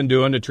thing you've been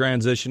doing to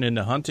transition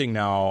into hunting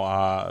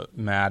now,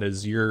 Matt,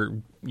 is you're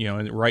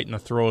right in the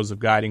throes of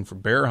guiding for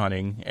bear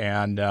hunting.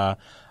 And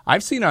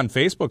I've seen on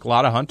Facebook a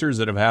lot of hunters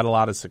that have had a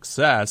lot of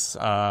success.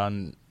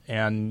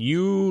 And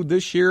you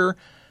this year,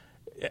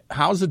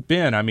 how's it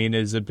been? I mean,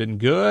 has it been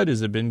good?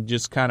 Has it been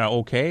just kind of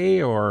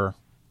okay? Or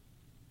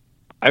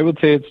I would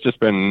say it's just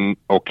been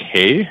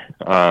okay.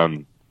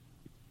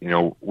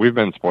 We've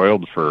been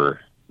spoiled for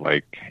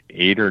like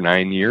 8 or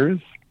 9 years.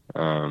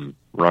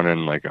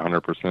 Running like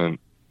 100%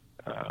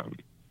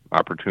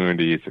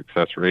 opportunity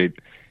success rate,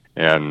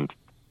 and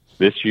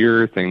this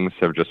year things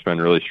have just been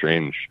really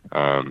strange.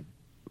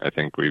 I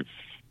think we've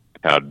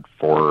had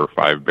 4 or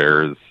 5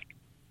 bears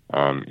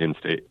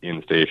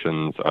in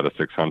stations out of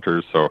 6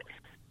 hunters, so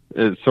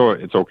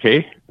it's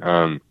okay.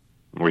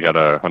 We had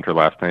a hunter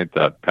last night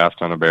that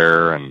passed on a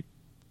bear, and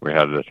we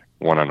had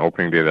one on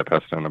opening day that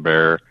passed on a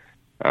bear.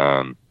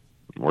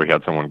 We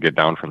had someone get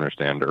down from their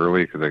stand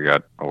early because they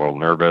got a little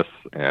nervous,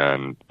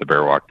 and the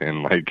bear walked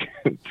in like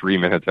 3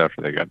 minutes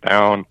after they got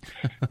down.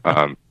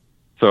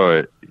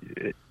 So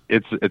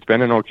it's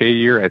been an okay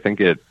year. I think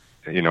it,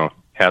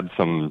 had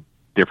some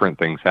different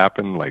things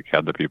happen, like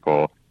had the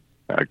people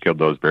killed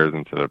those bears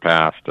into the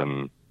past,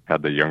 and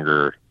had the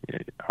younger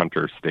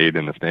hunters stayed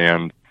in the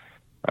stand,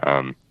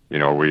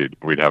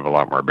 we'd have a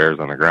lot more bears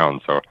on the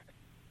ground. So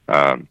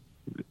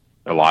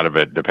a lot of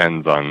it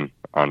depends on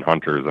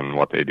hunters and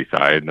what they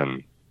decide,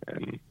 and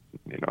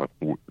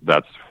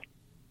that's,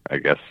 I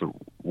guess,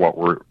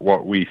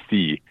 what we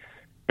see,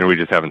 and we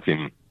just haven't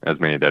seen as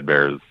many dead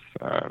bears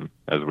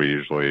as we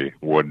usually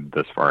would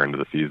this far into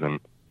the season.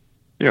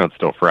 It's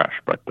still fresh,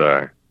 but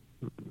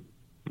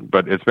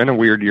it's been a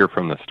weird year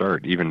from the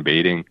start. Even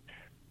baiting,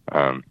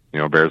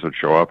 bears would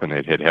show up and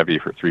they'd hit heavy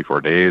for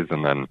 3-4 days,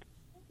 and then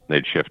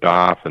they'd shift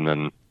off, and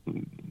then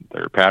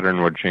their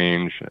pattern would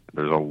change.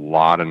 There's a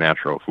lot of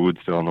natural food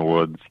still in the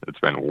woods. It's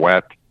been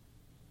wet.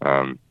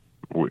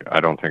 I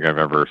don't think I've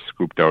ever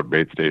scooped out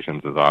bait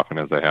stations as often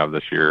as I have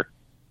this year.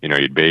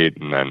 You'd bait,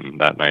 and then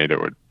that night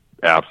it would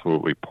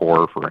absolutely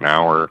pour for an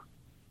hour,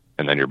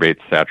 and then your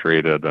bait's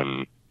saturated,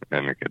 and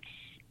it gets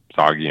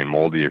soggy and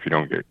moldy if you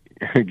don't get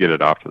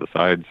it off to the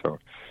side. So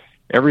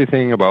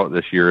everything about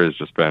this year has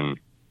just been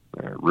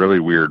really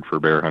weird for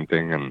bear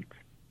hunting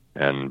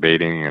and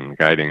baiting and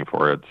guiding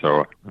for it.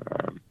 So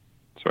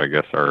I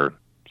guess our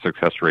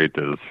success rate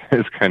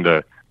is kind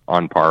of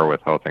on par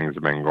with how things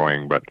have been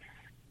going, but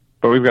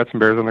we've got some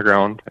bears on the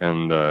ground,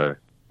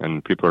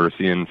 and people are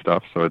seeing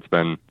stuff, so it's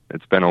been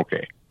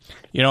okay.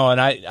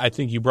 And I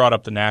think you brought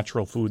up the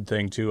natural food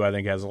thing too. I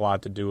think has a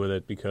lot to do with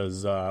it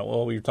because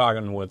we were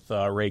talking with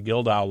Ray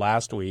Gildow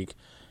last week,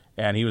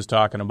 and he was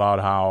talking about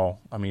how,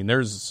 I mean,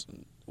 there's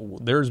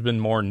been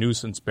more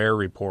nuisance bear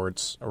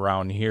reports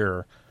around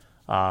here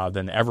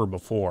than ever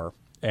before.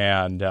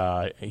 And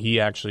he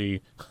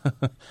actually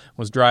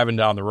was driving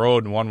down the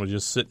road, and one was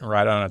just sitting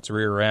right on its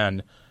rear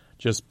end,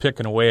 just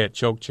picking away at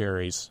choke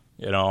cherries,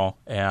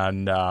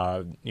 and,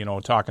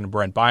 talking to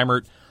Brent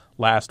Beimert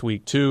last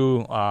week too.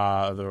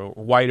 The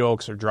white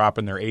oaks are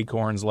dropping their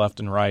acorns left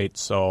and right.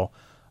 So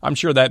I'm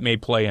sure that may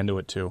play into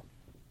it too.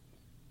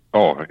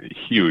 Oh,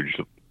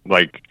 huge.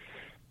 Like,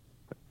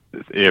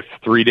 if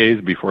 3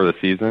 days before the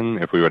season,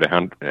 if we would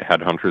have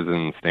had hunters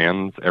in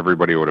stands,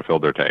 everybody would have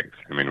filled their tags.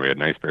 I mean, we had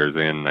nice bears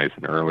in, nice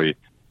and early.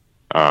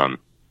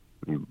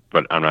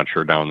 But I'm not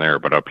sure down there.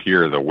 But up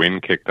here, the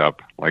wind kicked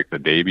up like the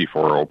day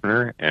before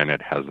opener, and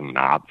it has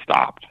not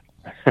stopped.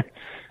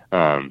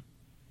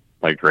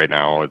 Like right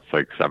now, it's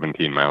like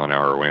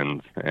 17-mile-an-hour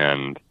winds,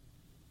 and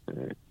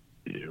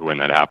when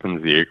that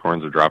happens, the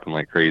acorns are dropping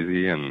like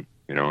crazy, and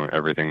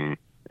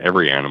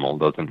every animal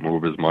doesn't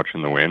move as much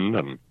in the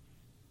wind,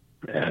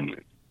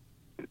 and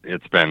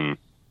it's been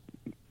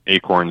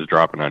acorns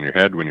dropping on your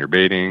head when you're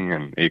baiting,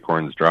 and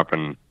acorns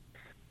dropping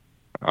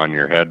on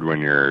your head when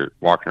you're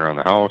walking around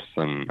the house,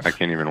 and I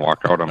can't even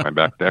walk out on my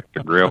back deck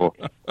to grill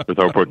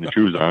without putting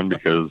shoes on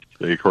because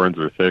the acorns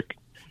are thick.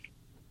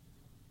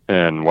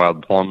 And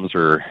wild plums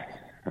are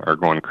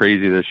going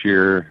crazy this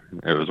year.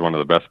 It was one of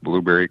the best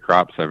blueberry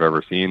crops I've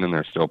ever seen, and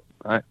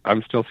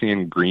I'm still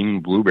seeing green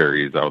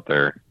blueberries out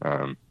there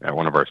at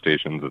one of our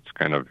stations. It's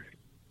kind of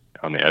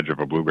on the edge of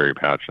a blueberry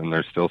patch, and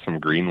there's still some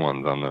green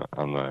ones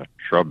on the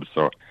shrubs.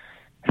 So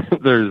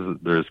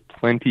there's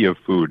plenty of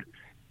food.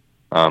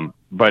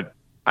 But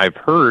I've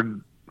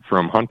heard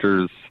from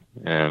hunters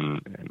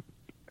and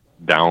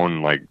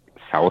down like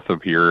south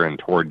of here and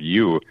toward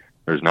you,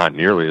 there's not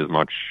nearly as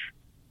much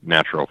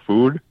natural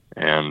food,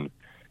 and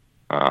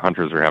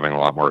hunters are having a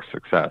lot more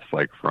success,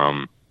 like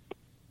from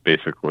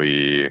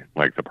basically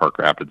like the Park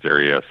Rapids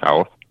area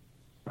south.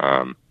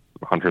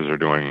 Hunters are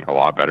doing a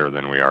lot better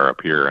than we are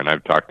up here, and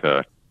I've talked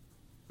to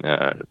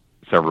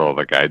several of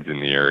the guides in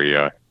the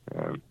area,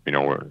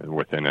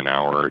 within an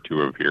hour or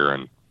two of here,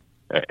 and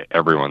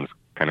everyone's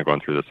kind of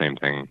going through the same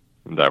thing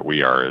that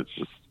we are. It's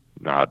just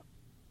not,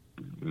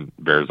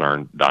 bears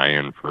aren't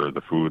dying for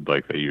the food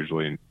like they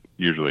usually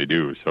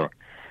do. So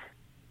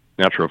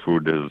natural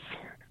food is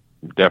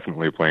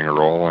definitely playing a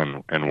role,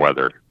 and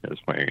weather is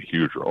playing a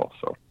huge role.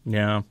 So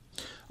yeah.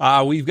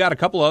 We've got a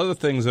couple other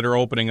things that are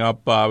opening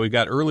up. We've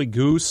got early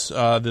goose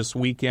this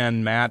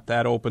weekend, Matt.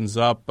 That opens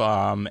up.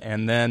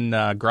 And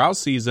then grouse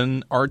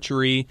season,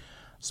 archery,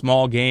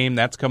 small game.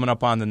 That's coming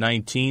up on the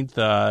 19th.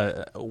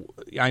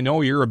 I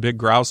know you're a big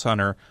grouse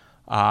hunter.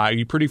 Are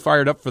you pretty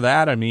fired up for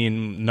that? I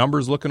mean,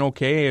 numbers looking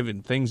okay?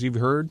 Things you've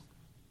heard?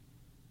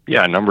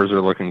 Yeah, numbers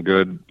are looking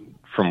good.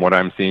 From what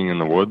I'm seeing in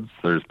the woods,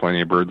 there's plenty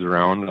of birds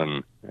around,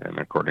 and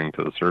according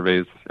to the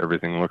surveys,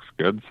 everything looks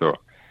good. So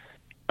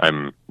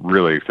I'm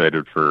really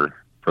excited for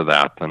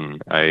that.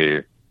 And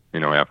I,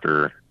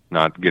 after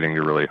not getting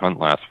to really hunt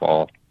last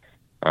fall,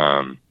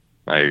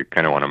 I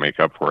kind of want to make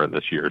up for it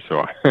this year.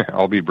 So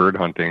I'll be bird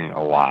hunting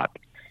a lot.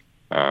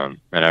 And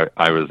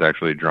I was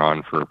actually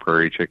drawn for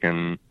prairie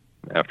chicken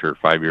after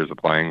 5 years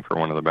applying for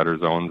one of the better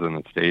zones in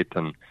the state.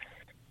 And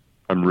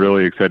I'm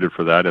really excited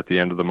for that at the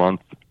end of the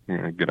month.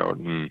 Get out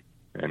and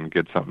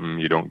get something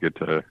you don't get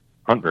to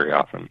hunt very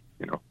often,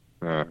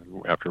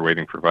 After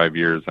waiting for 5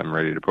 years, I'm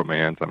ready to put my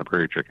hands on a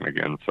prairie chicken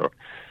again. So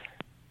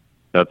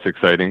that's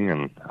exciting.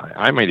 And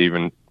I might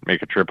even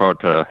make a trip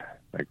out to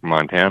like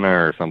Montana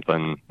or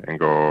something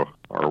or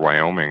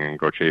Wyoming and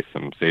go chase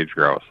some sage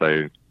grouse.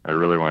 I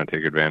really want to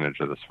take advantage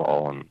of this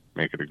fall and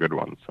make it a good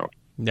one. So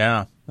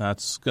yeah,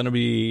 that's going to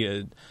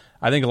be,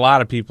 I think a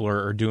lot of people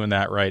are doing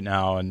that right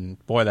now. And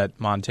boy, that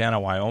Montana,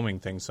 Wyoming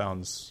thing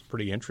sounds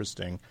pretty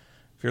interesting.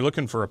 If you're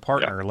looking for a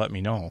partner, let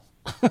me know.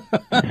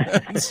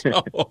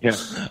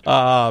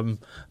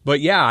 But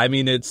yeah, I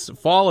mean,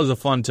 fall is a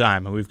fun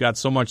time, and we've got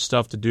so much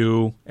stuff to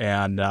do,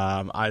 and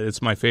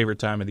it's my favorite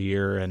time of the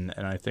year, and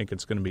I think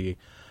it's going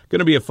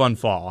to be a fun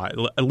fall.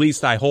 At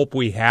least I hope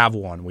we have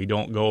one. We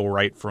don't go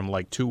right from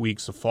like 2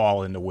 weeks of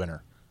fall into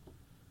winter.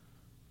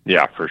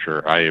 Yeah, for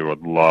sure. I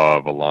would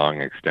love a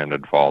long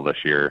extended fall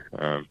this year.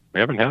 We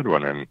haven't had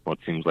one in what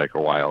seems like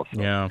a while.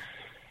 So. Yeah.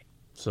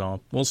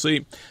 So we'll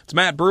see. It's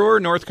Matt Brewer,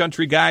 North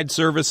Country Guide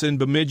Service in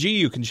Bemidji.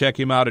 You can check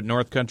him out at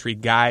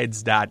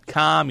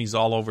northcountryguides.com. He's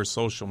all over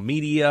social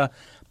media,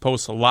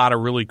 posts a lot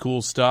of really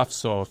cool stuff.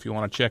 So if you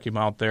want to check him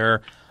out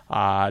there,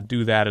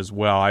 do that as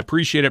well. I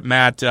appreciate it,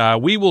 Matt.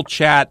 We will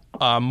chat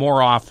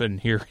more often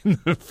here in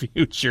the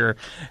future,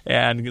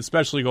 and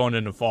especially going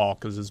into fall,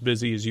 because as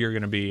busy as you're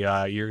going to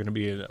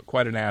be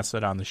quite an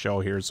asset on the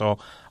show here. So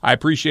I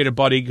appreciate it,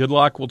 buddy. Good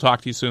luck. We'll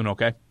talk to you soon,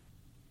 okay?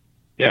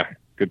 Yeah,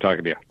 good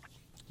talking to you.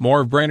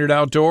 More of Brainerd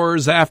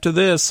Outdoors after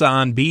this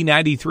on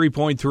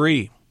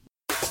B93.3.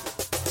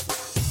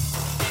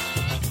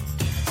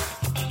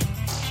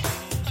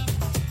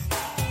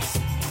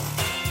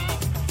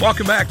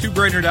 Welcome back to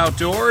Brainerd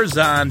Outdoors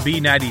on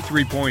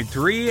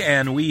B93.3,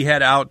 and we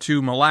head out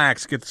to Mille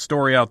Lacs, get the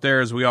story out there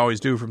as we always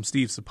do from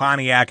Steve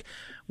Saponiak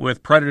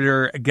with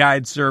Predator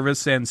Guide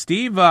Service. And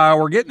Steve,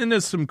 we're getting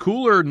into some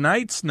cooler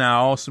nights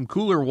now, some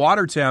cooler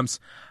water temps.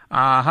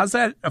 How's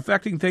that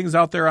affecting things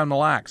out there on Mille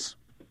Lacs?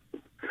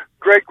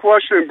 Great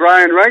question,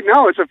 Brian. Right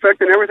now, it's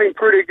affecting everything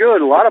pretty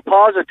good. A lot of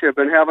positive,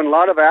 and having a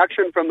lot of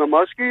action from the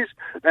muskies,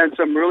 and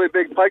some really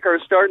big pike are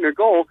starting to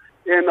go.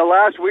 In the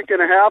last week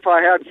and a half,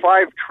 I had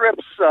 5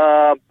 trips.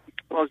 Well,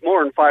 it was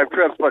more than 5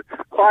 trips, but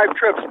 5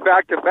 trips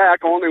back to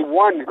back. Only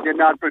one did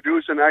not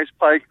produce a nice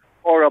pike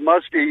or a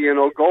muskie,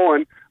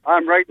 going.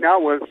 I'm right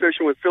now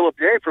fishing with Philip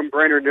Ye from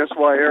Brainerd,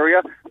 Nisswa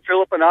area.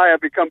 Philip and I have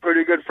become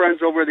pretty good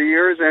friends over the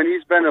years, and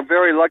he's been a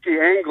very lucky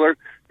angler.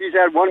 He's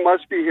had one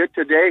muskie hit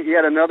today. He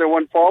had another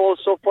one follow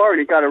so far, and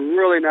he got a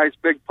really nice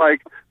big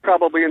pike,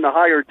 probably in the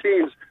higher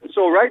teens.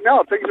 So right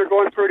now, things are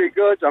going pretty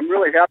good. I'm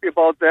really happy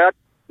about that.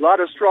 A lot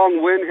of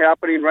strong wind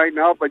happening right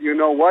now, but you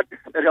know what?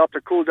 It helped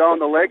to cool down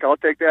the lake. I'll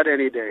take that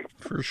any day.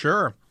 For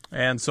sure.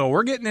 And so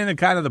we're getting into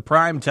kind of the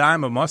prime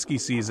time of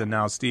muskie season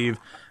now, Steve.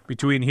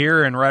 Between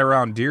here and right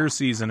around deer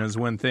season is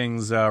when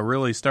things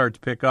really start to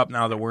pick up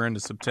now that we're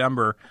into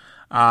September.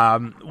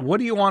 What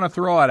do you want to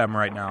throw at them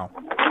right now?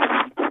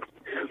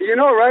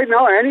 Right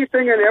now,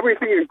 anything and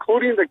everything,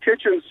 including the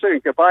kitchen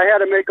sink. If I had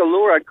to make a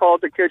lure, I'd call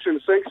it the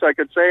kitchen sink, so I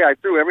could say I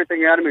threw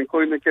everything at him,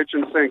 including the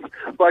kitchen sink.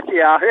 But,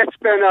 yeah, it's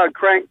been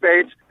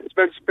crankbaits. It's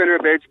been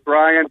spinnerbaits,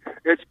 Brian.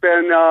 It's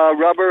been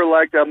rubber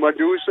like the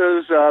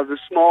Medusas. The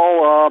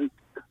small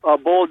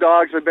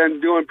bulldogs have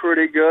been doing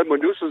pretty good.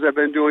 Medusas have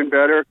been doing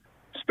better.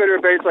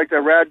 Spinnerbaits like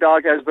the Rad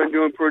Dog has been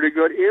doing pretty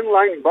good.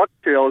 Inline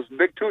bucktails,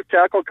 Big Tooth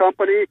Tackle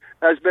Company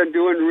has been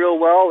doing real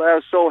well,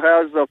 as so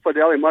has the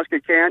Fidelli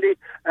Muskie Candy,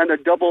 and the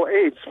Double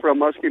Eights from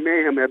Muskie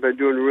Mayhem have been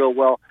doing real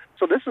well.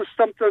 So this is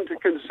something to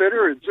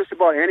consider. It's just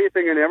about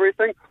anything and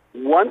everything.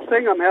 One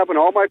thing I'm having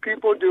all my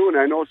people do, and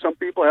I know some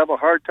people have a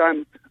hard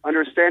time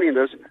understanding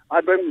this,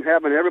 I've been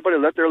having everybody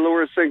let their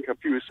lure sink a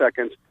few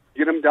seconds.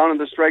 Get them down in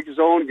the strike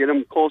zone, get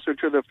them closer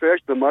to the fish,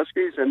 the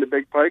muskies, and the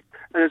big pike,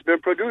 and it's been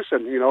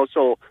producing,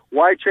 so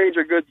why change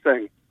a good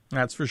thing?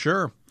 That's for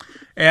sure.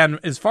 And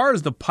as far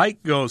as the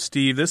pike goes,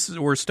 Steve,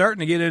 we're starting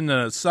to get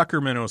into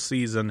sucker minnow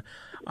season.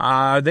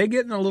 Are they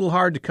getting a little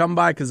hard to come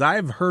by? Because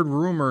I've heard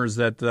rumors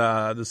that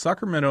the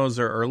sucker minnows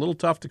are a little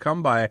tough to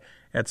come by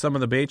at some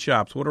of the bait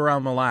shops. What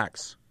around Mille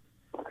Lacs?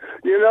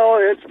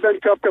 It's been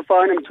tough to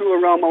find them, too,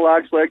 around Mille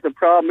Lacs Lake. The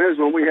problem is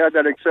when we had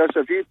that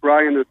excessive heat,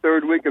 Brian, the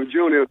third week of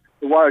June,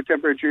 the water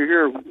temperature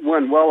here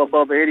went well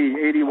above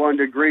 80, 81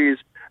 degrees.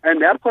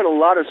 And that put a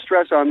lot of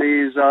stress on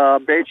these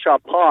bait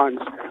shop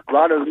ponds. A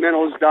lot of the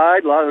minnows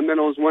died. A lot of the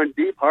minnows went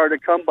deep, hard to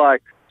come by.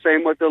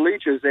 Same with the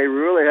leeches. They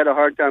really had a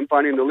hard time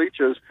finding the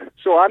leeches.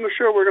 So I'm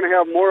sure we're going to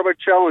have more of a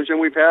challenge than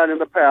we've had in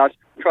the past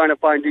trying to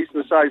find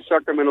decent-sized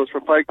sucker minnows for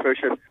pike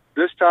fishing.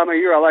 This time of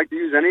year, I like to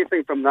use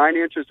anything from 9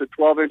 inches to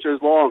 12 inches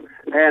long.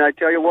 And I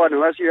tell you what,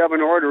 unless you have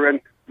an order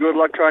in, good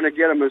luck trying to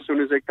get them as soon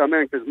as they come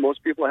in because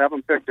most people have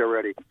them picked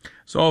already.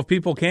 So if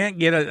people can't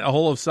get a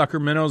hold of sucker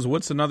minnows,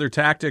 what's another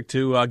tactic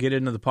to get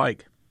into the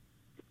pike?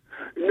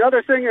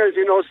 Another thing is,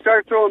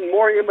 start throwing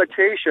more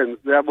imitations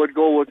that would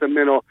go with the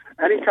minnow.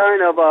 Any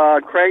kind of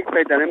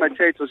crankbait that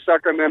imitates a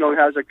sucker minnow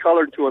has a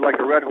color to it, like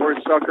a red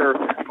horse sucker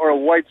or a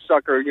white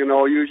sucker,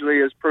 usually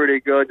is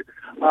pretty good.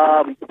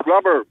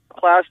 Rubber,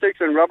 plastics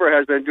and rubber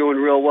has been doing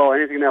real well.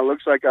 Anything that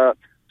looks like a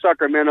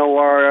sucker minnow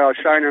or a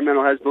shiner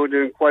minnow has been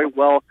doing quite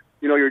well.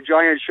 Your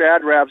giant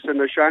shad wraps in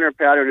the shiner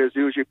pattern is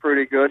usually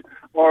pretty good.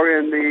 Or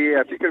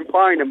if you can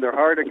find them, they're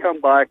hard to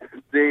come by,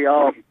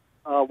 the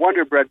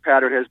Wonder Bread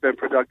pattern has been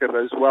productive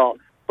as well.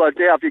 But,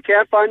 yeah, if you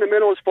can't find the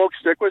minnows, folks,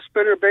 stick with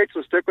spinner baits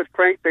and stick with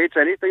crankbaits.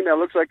 Anything that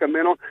looks like a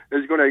minnow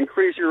is going to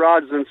increase your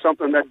odds than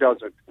something that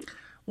doesn't.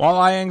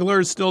 Walleye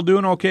anglers still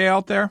doing okay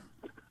out there?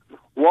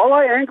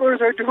 Walleye anglers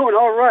are doing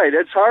all right.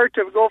 It's hard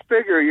to go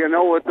figure,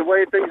 with the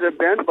way things have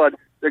been, but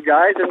the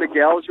guys and the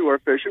gals who are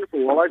fishing for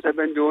walleyes have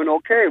been doing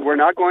okay. We're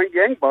not going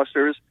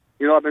gangbusters.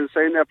 I've been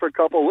saying that for a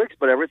couple of weeks,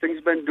 but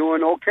everything's been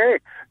doing okay.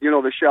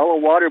 The shallow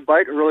water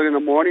bite early in the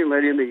morning,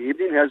 late in the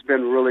evening has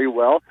been really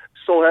well.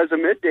 So has a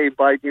midday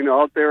bite,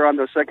 out there on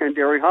the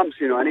secondary humps,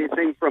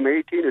 anything from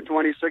 18 to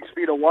 26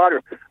 feet of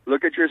water.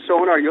 Look at your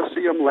sonar. You'll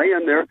see them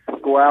laying there.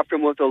 Go after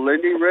them with a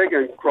Lindy rig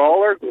and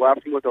crawler. Go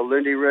after them with a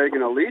Lindy rig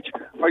and a leech,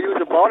 or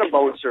use a bottom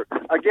bouncer.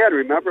 Again,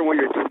 remember when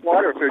you're deep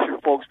water fishing,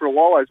 folks, for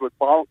walleyes with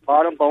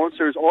bottom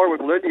bouncers or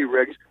with Lindy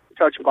rigs,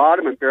 touch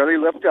bottom and barely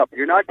lift up.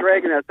 You're not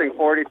dragging that thing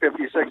 40,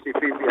 50, 60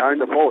 feet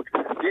behind the boat.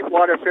 Deep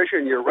water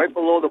fishing, you're right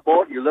below the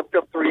boat. You lift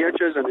up 3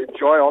 inches and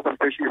enjoy all the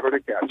fish you're going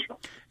to catch.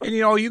 And,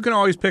 you can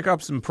always pick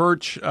up some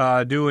perch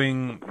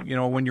doing,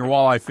 when you're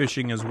walleye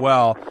fishing as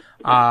well.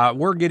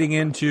 We're getting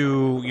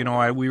into,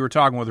 we were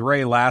talking with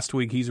Ray last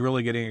week. He's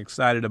really getting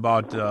excited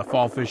about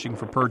fall fishing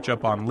for perch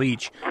up on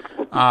Leech.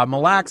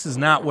 Mille Lacs is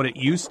not what it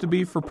used to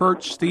be for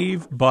perch,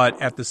 Steve,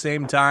 but at the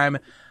same time,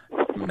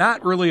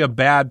 not really a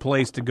bad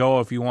place to go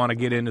if you want to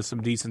get into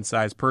some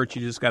decent-sized perch.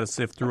 You just got to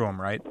sift through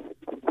them, right?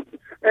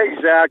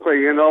 Exactly.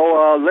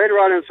 Later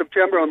on in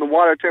September when the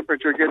water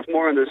temperature gets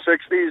more in the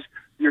 60s,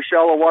 your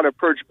shallow water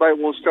perch bite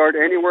will start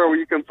anywhere where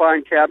you can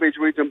find cabbage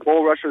weeds and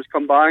bulrushes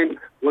combined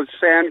with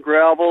sand,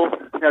 gravel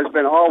has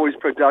been always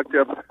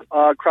productive.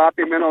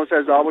 Crappie minnows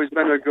has always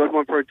been a good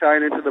one for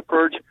tying into the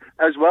perch,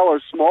 as well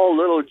as small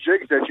little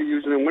jigs that you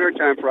use in the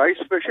wintertime for ice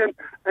fishing.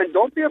 And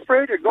don't be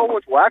afraid to go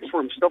with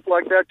waxworms. Stuff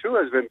like that, too,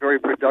 has been very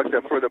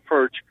productive for the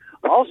perch.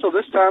 Also,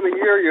 this time of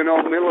year,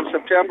 middle of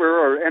September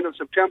or end of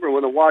September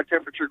when the water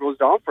temperature goes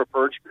down for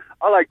perch,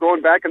 I like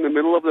going back in the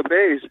middle of the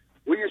bays.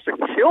 We used to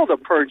kill the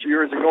perch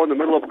years ago in the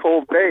middle of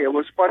Cove Bay. It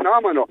was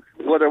phenomenal.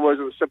 Whether it was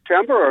in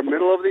September or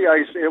middle of the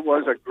ice, it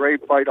was a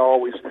great bite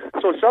always.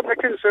 So something to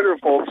consider,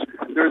 folks.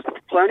 There's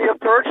plenty of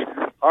perch.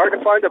 Hard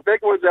to find the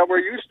big ones that we're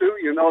used to.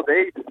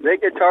 They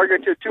get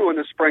targeted too in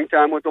the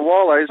springtime with the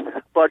walleyes,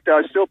 but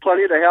still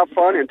plenty to have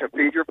fun and to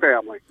feed your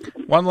family.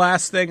 One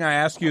last thing, I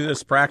ask you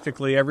this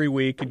practically every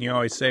week, and you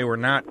always say we're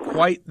not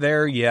quite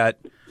there yet.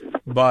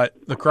 But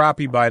the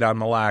crappie bite on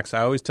Mille Lacs,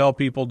 I always tell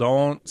people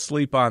don't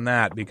sleep on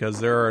that because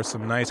there are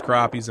some nice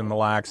crappies in Mille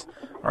Lacs.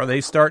 Are they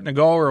starting to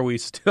go, or are we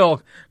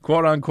still,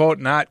 quote-unquote,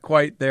 not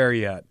quite there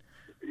yet?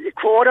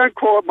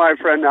 Quote-unquote, my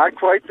friend, not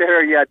quite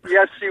there yet.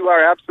 Yes, you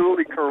are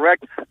absolutely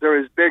correct. There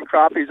is big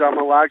crappies on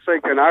Mille Lacs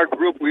Lake. In our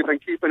group, we've been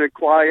keeping it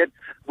quiet.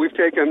 We've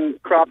taken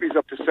crappies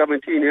up to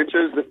 17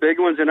 inches. The big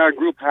ones in our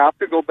group have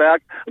to go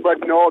back.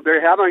 But, no, they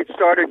haven't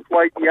started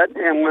quite yet.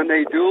 And when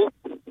they do,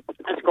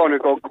 it's going to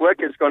go quick.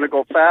 It's going to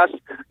go fast.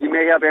 You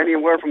may have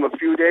anywhere from a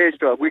few days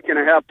to a week and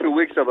a half, 2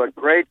 weeks of a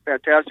great,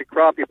 fantastic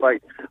crappie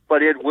bite.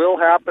 But it will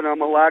happen on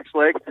Mille Lacs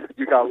Lake.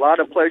 You've got a lot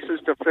of places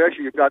to fish.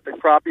 You've got the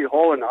crappie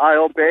hole in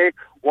Isle Bay.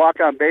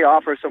 Walk-On Bay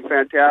offers some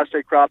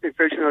fantastic crappie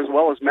fishing as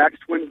well as Max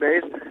Twin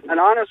Bays.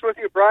 And honest with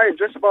you, Brian,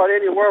 just about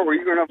anywhere where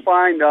you're going to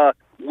find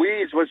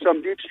weeds with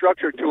some deep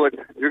structure to it,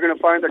 you're going to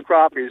find the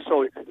crappies.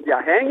 So,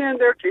 yeah, hang in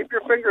there. Keep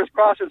your fingers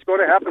crossed. It's going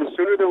to happen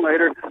sooner than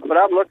later. But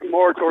I'm looking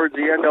more towards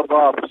the end of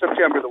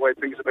September, the way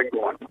things have been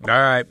going. All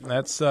right.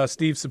 That's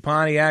Steve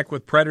Saponiak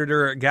with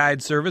Predator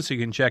Guide Service. You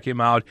can check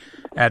him out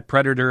at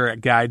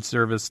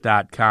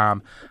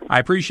predatorguideservice.com. I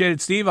appreciate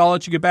it, Steve. I'll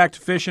let you get back to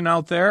fishing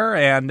out there,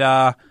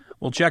 and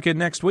we'll check in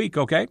next week,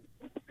 okay?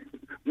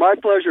 My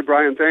pleasure,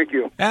 Brian. Thank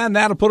you. And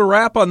that'll put a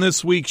wrap on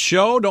this week's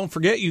show. Don't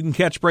forget, you can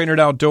catch Brainerd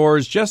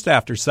Outdoors just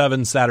after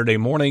 7 Saturday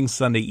mornings,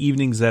 Sunday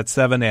evenings at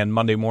 7, and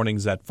Monday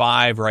mornings at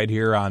 5 right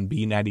here on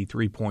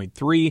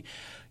B93.3. You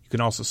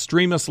can also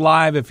stream us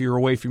live if you're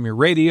away from your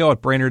radio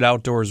at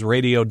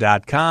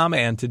BrainerdOutdoorsRadio.com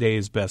and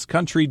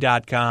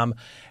Today'sBestCountry.com.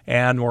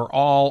 And we're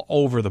all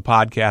over the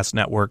podcast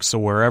network, so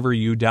wherever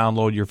you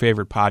download your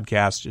favorite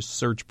podcast, just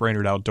search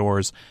Brainerd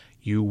Outdoors.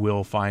 You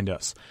will find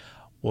us.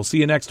 We'll see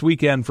you next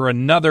weekend for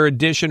another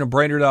edition of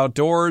Brainerd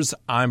Outdoors.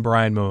 I'm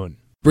Brian Moon.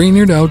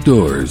 Brainerd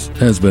Outdoors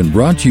has been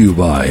brought to you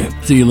by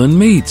Zeeland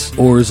Meats,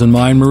 Oars and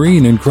Mine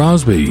Marine in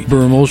Crosby,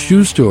 Burmel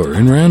Shoe Store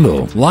in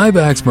Randall,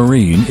 Liveax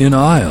Marine in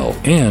Isle,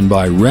 and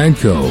by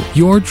Radco,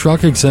 your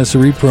truck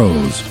accessory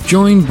pros.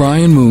 Join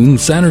Brian Moon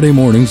Saturday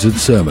mornings at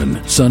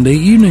 7, Sunday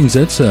evenings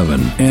at 7,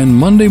 and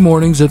Monday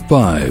mornings at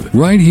 5,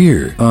 right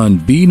here on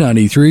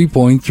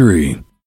B93.3.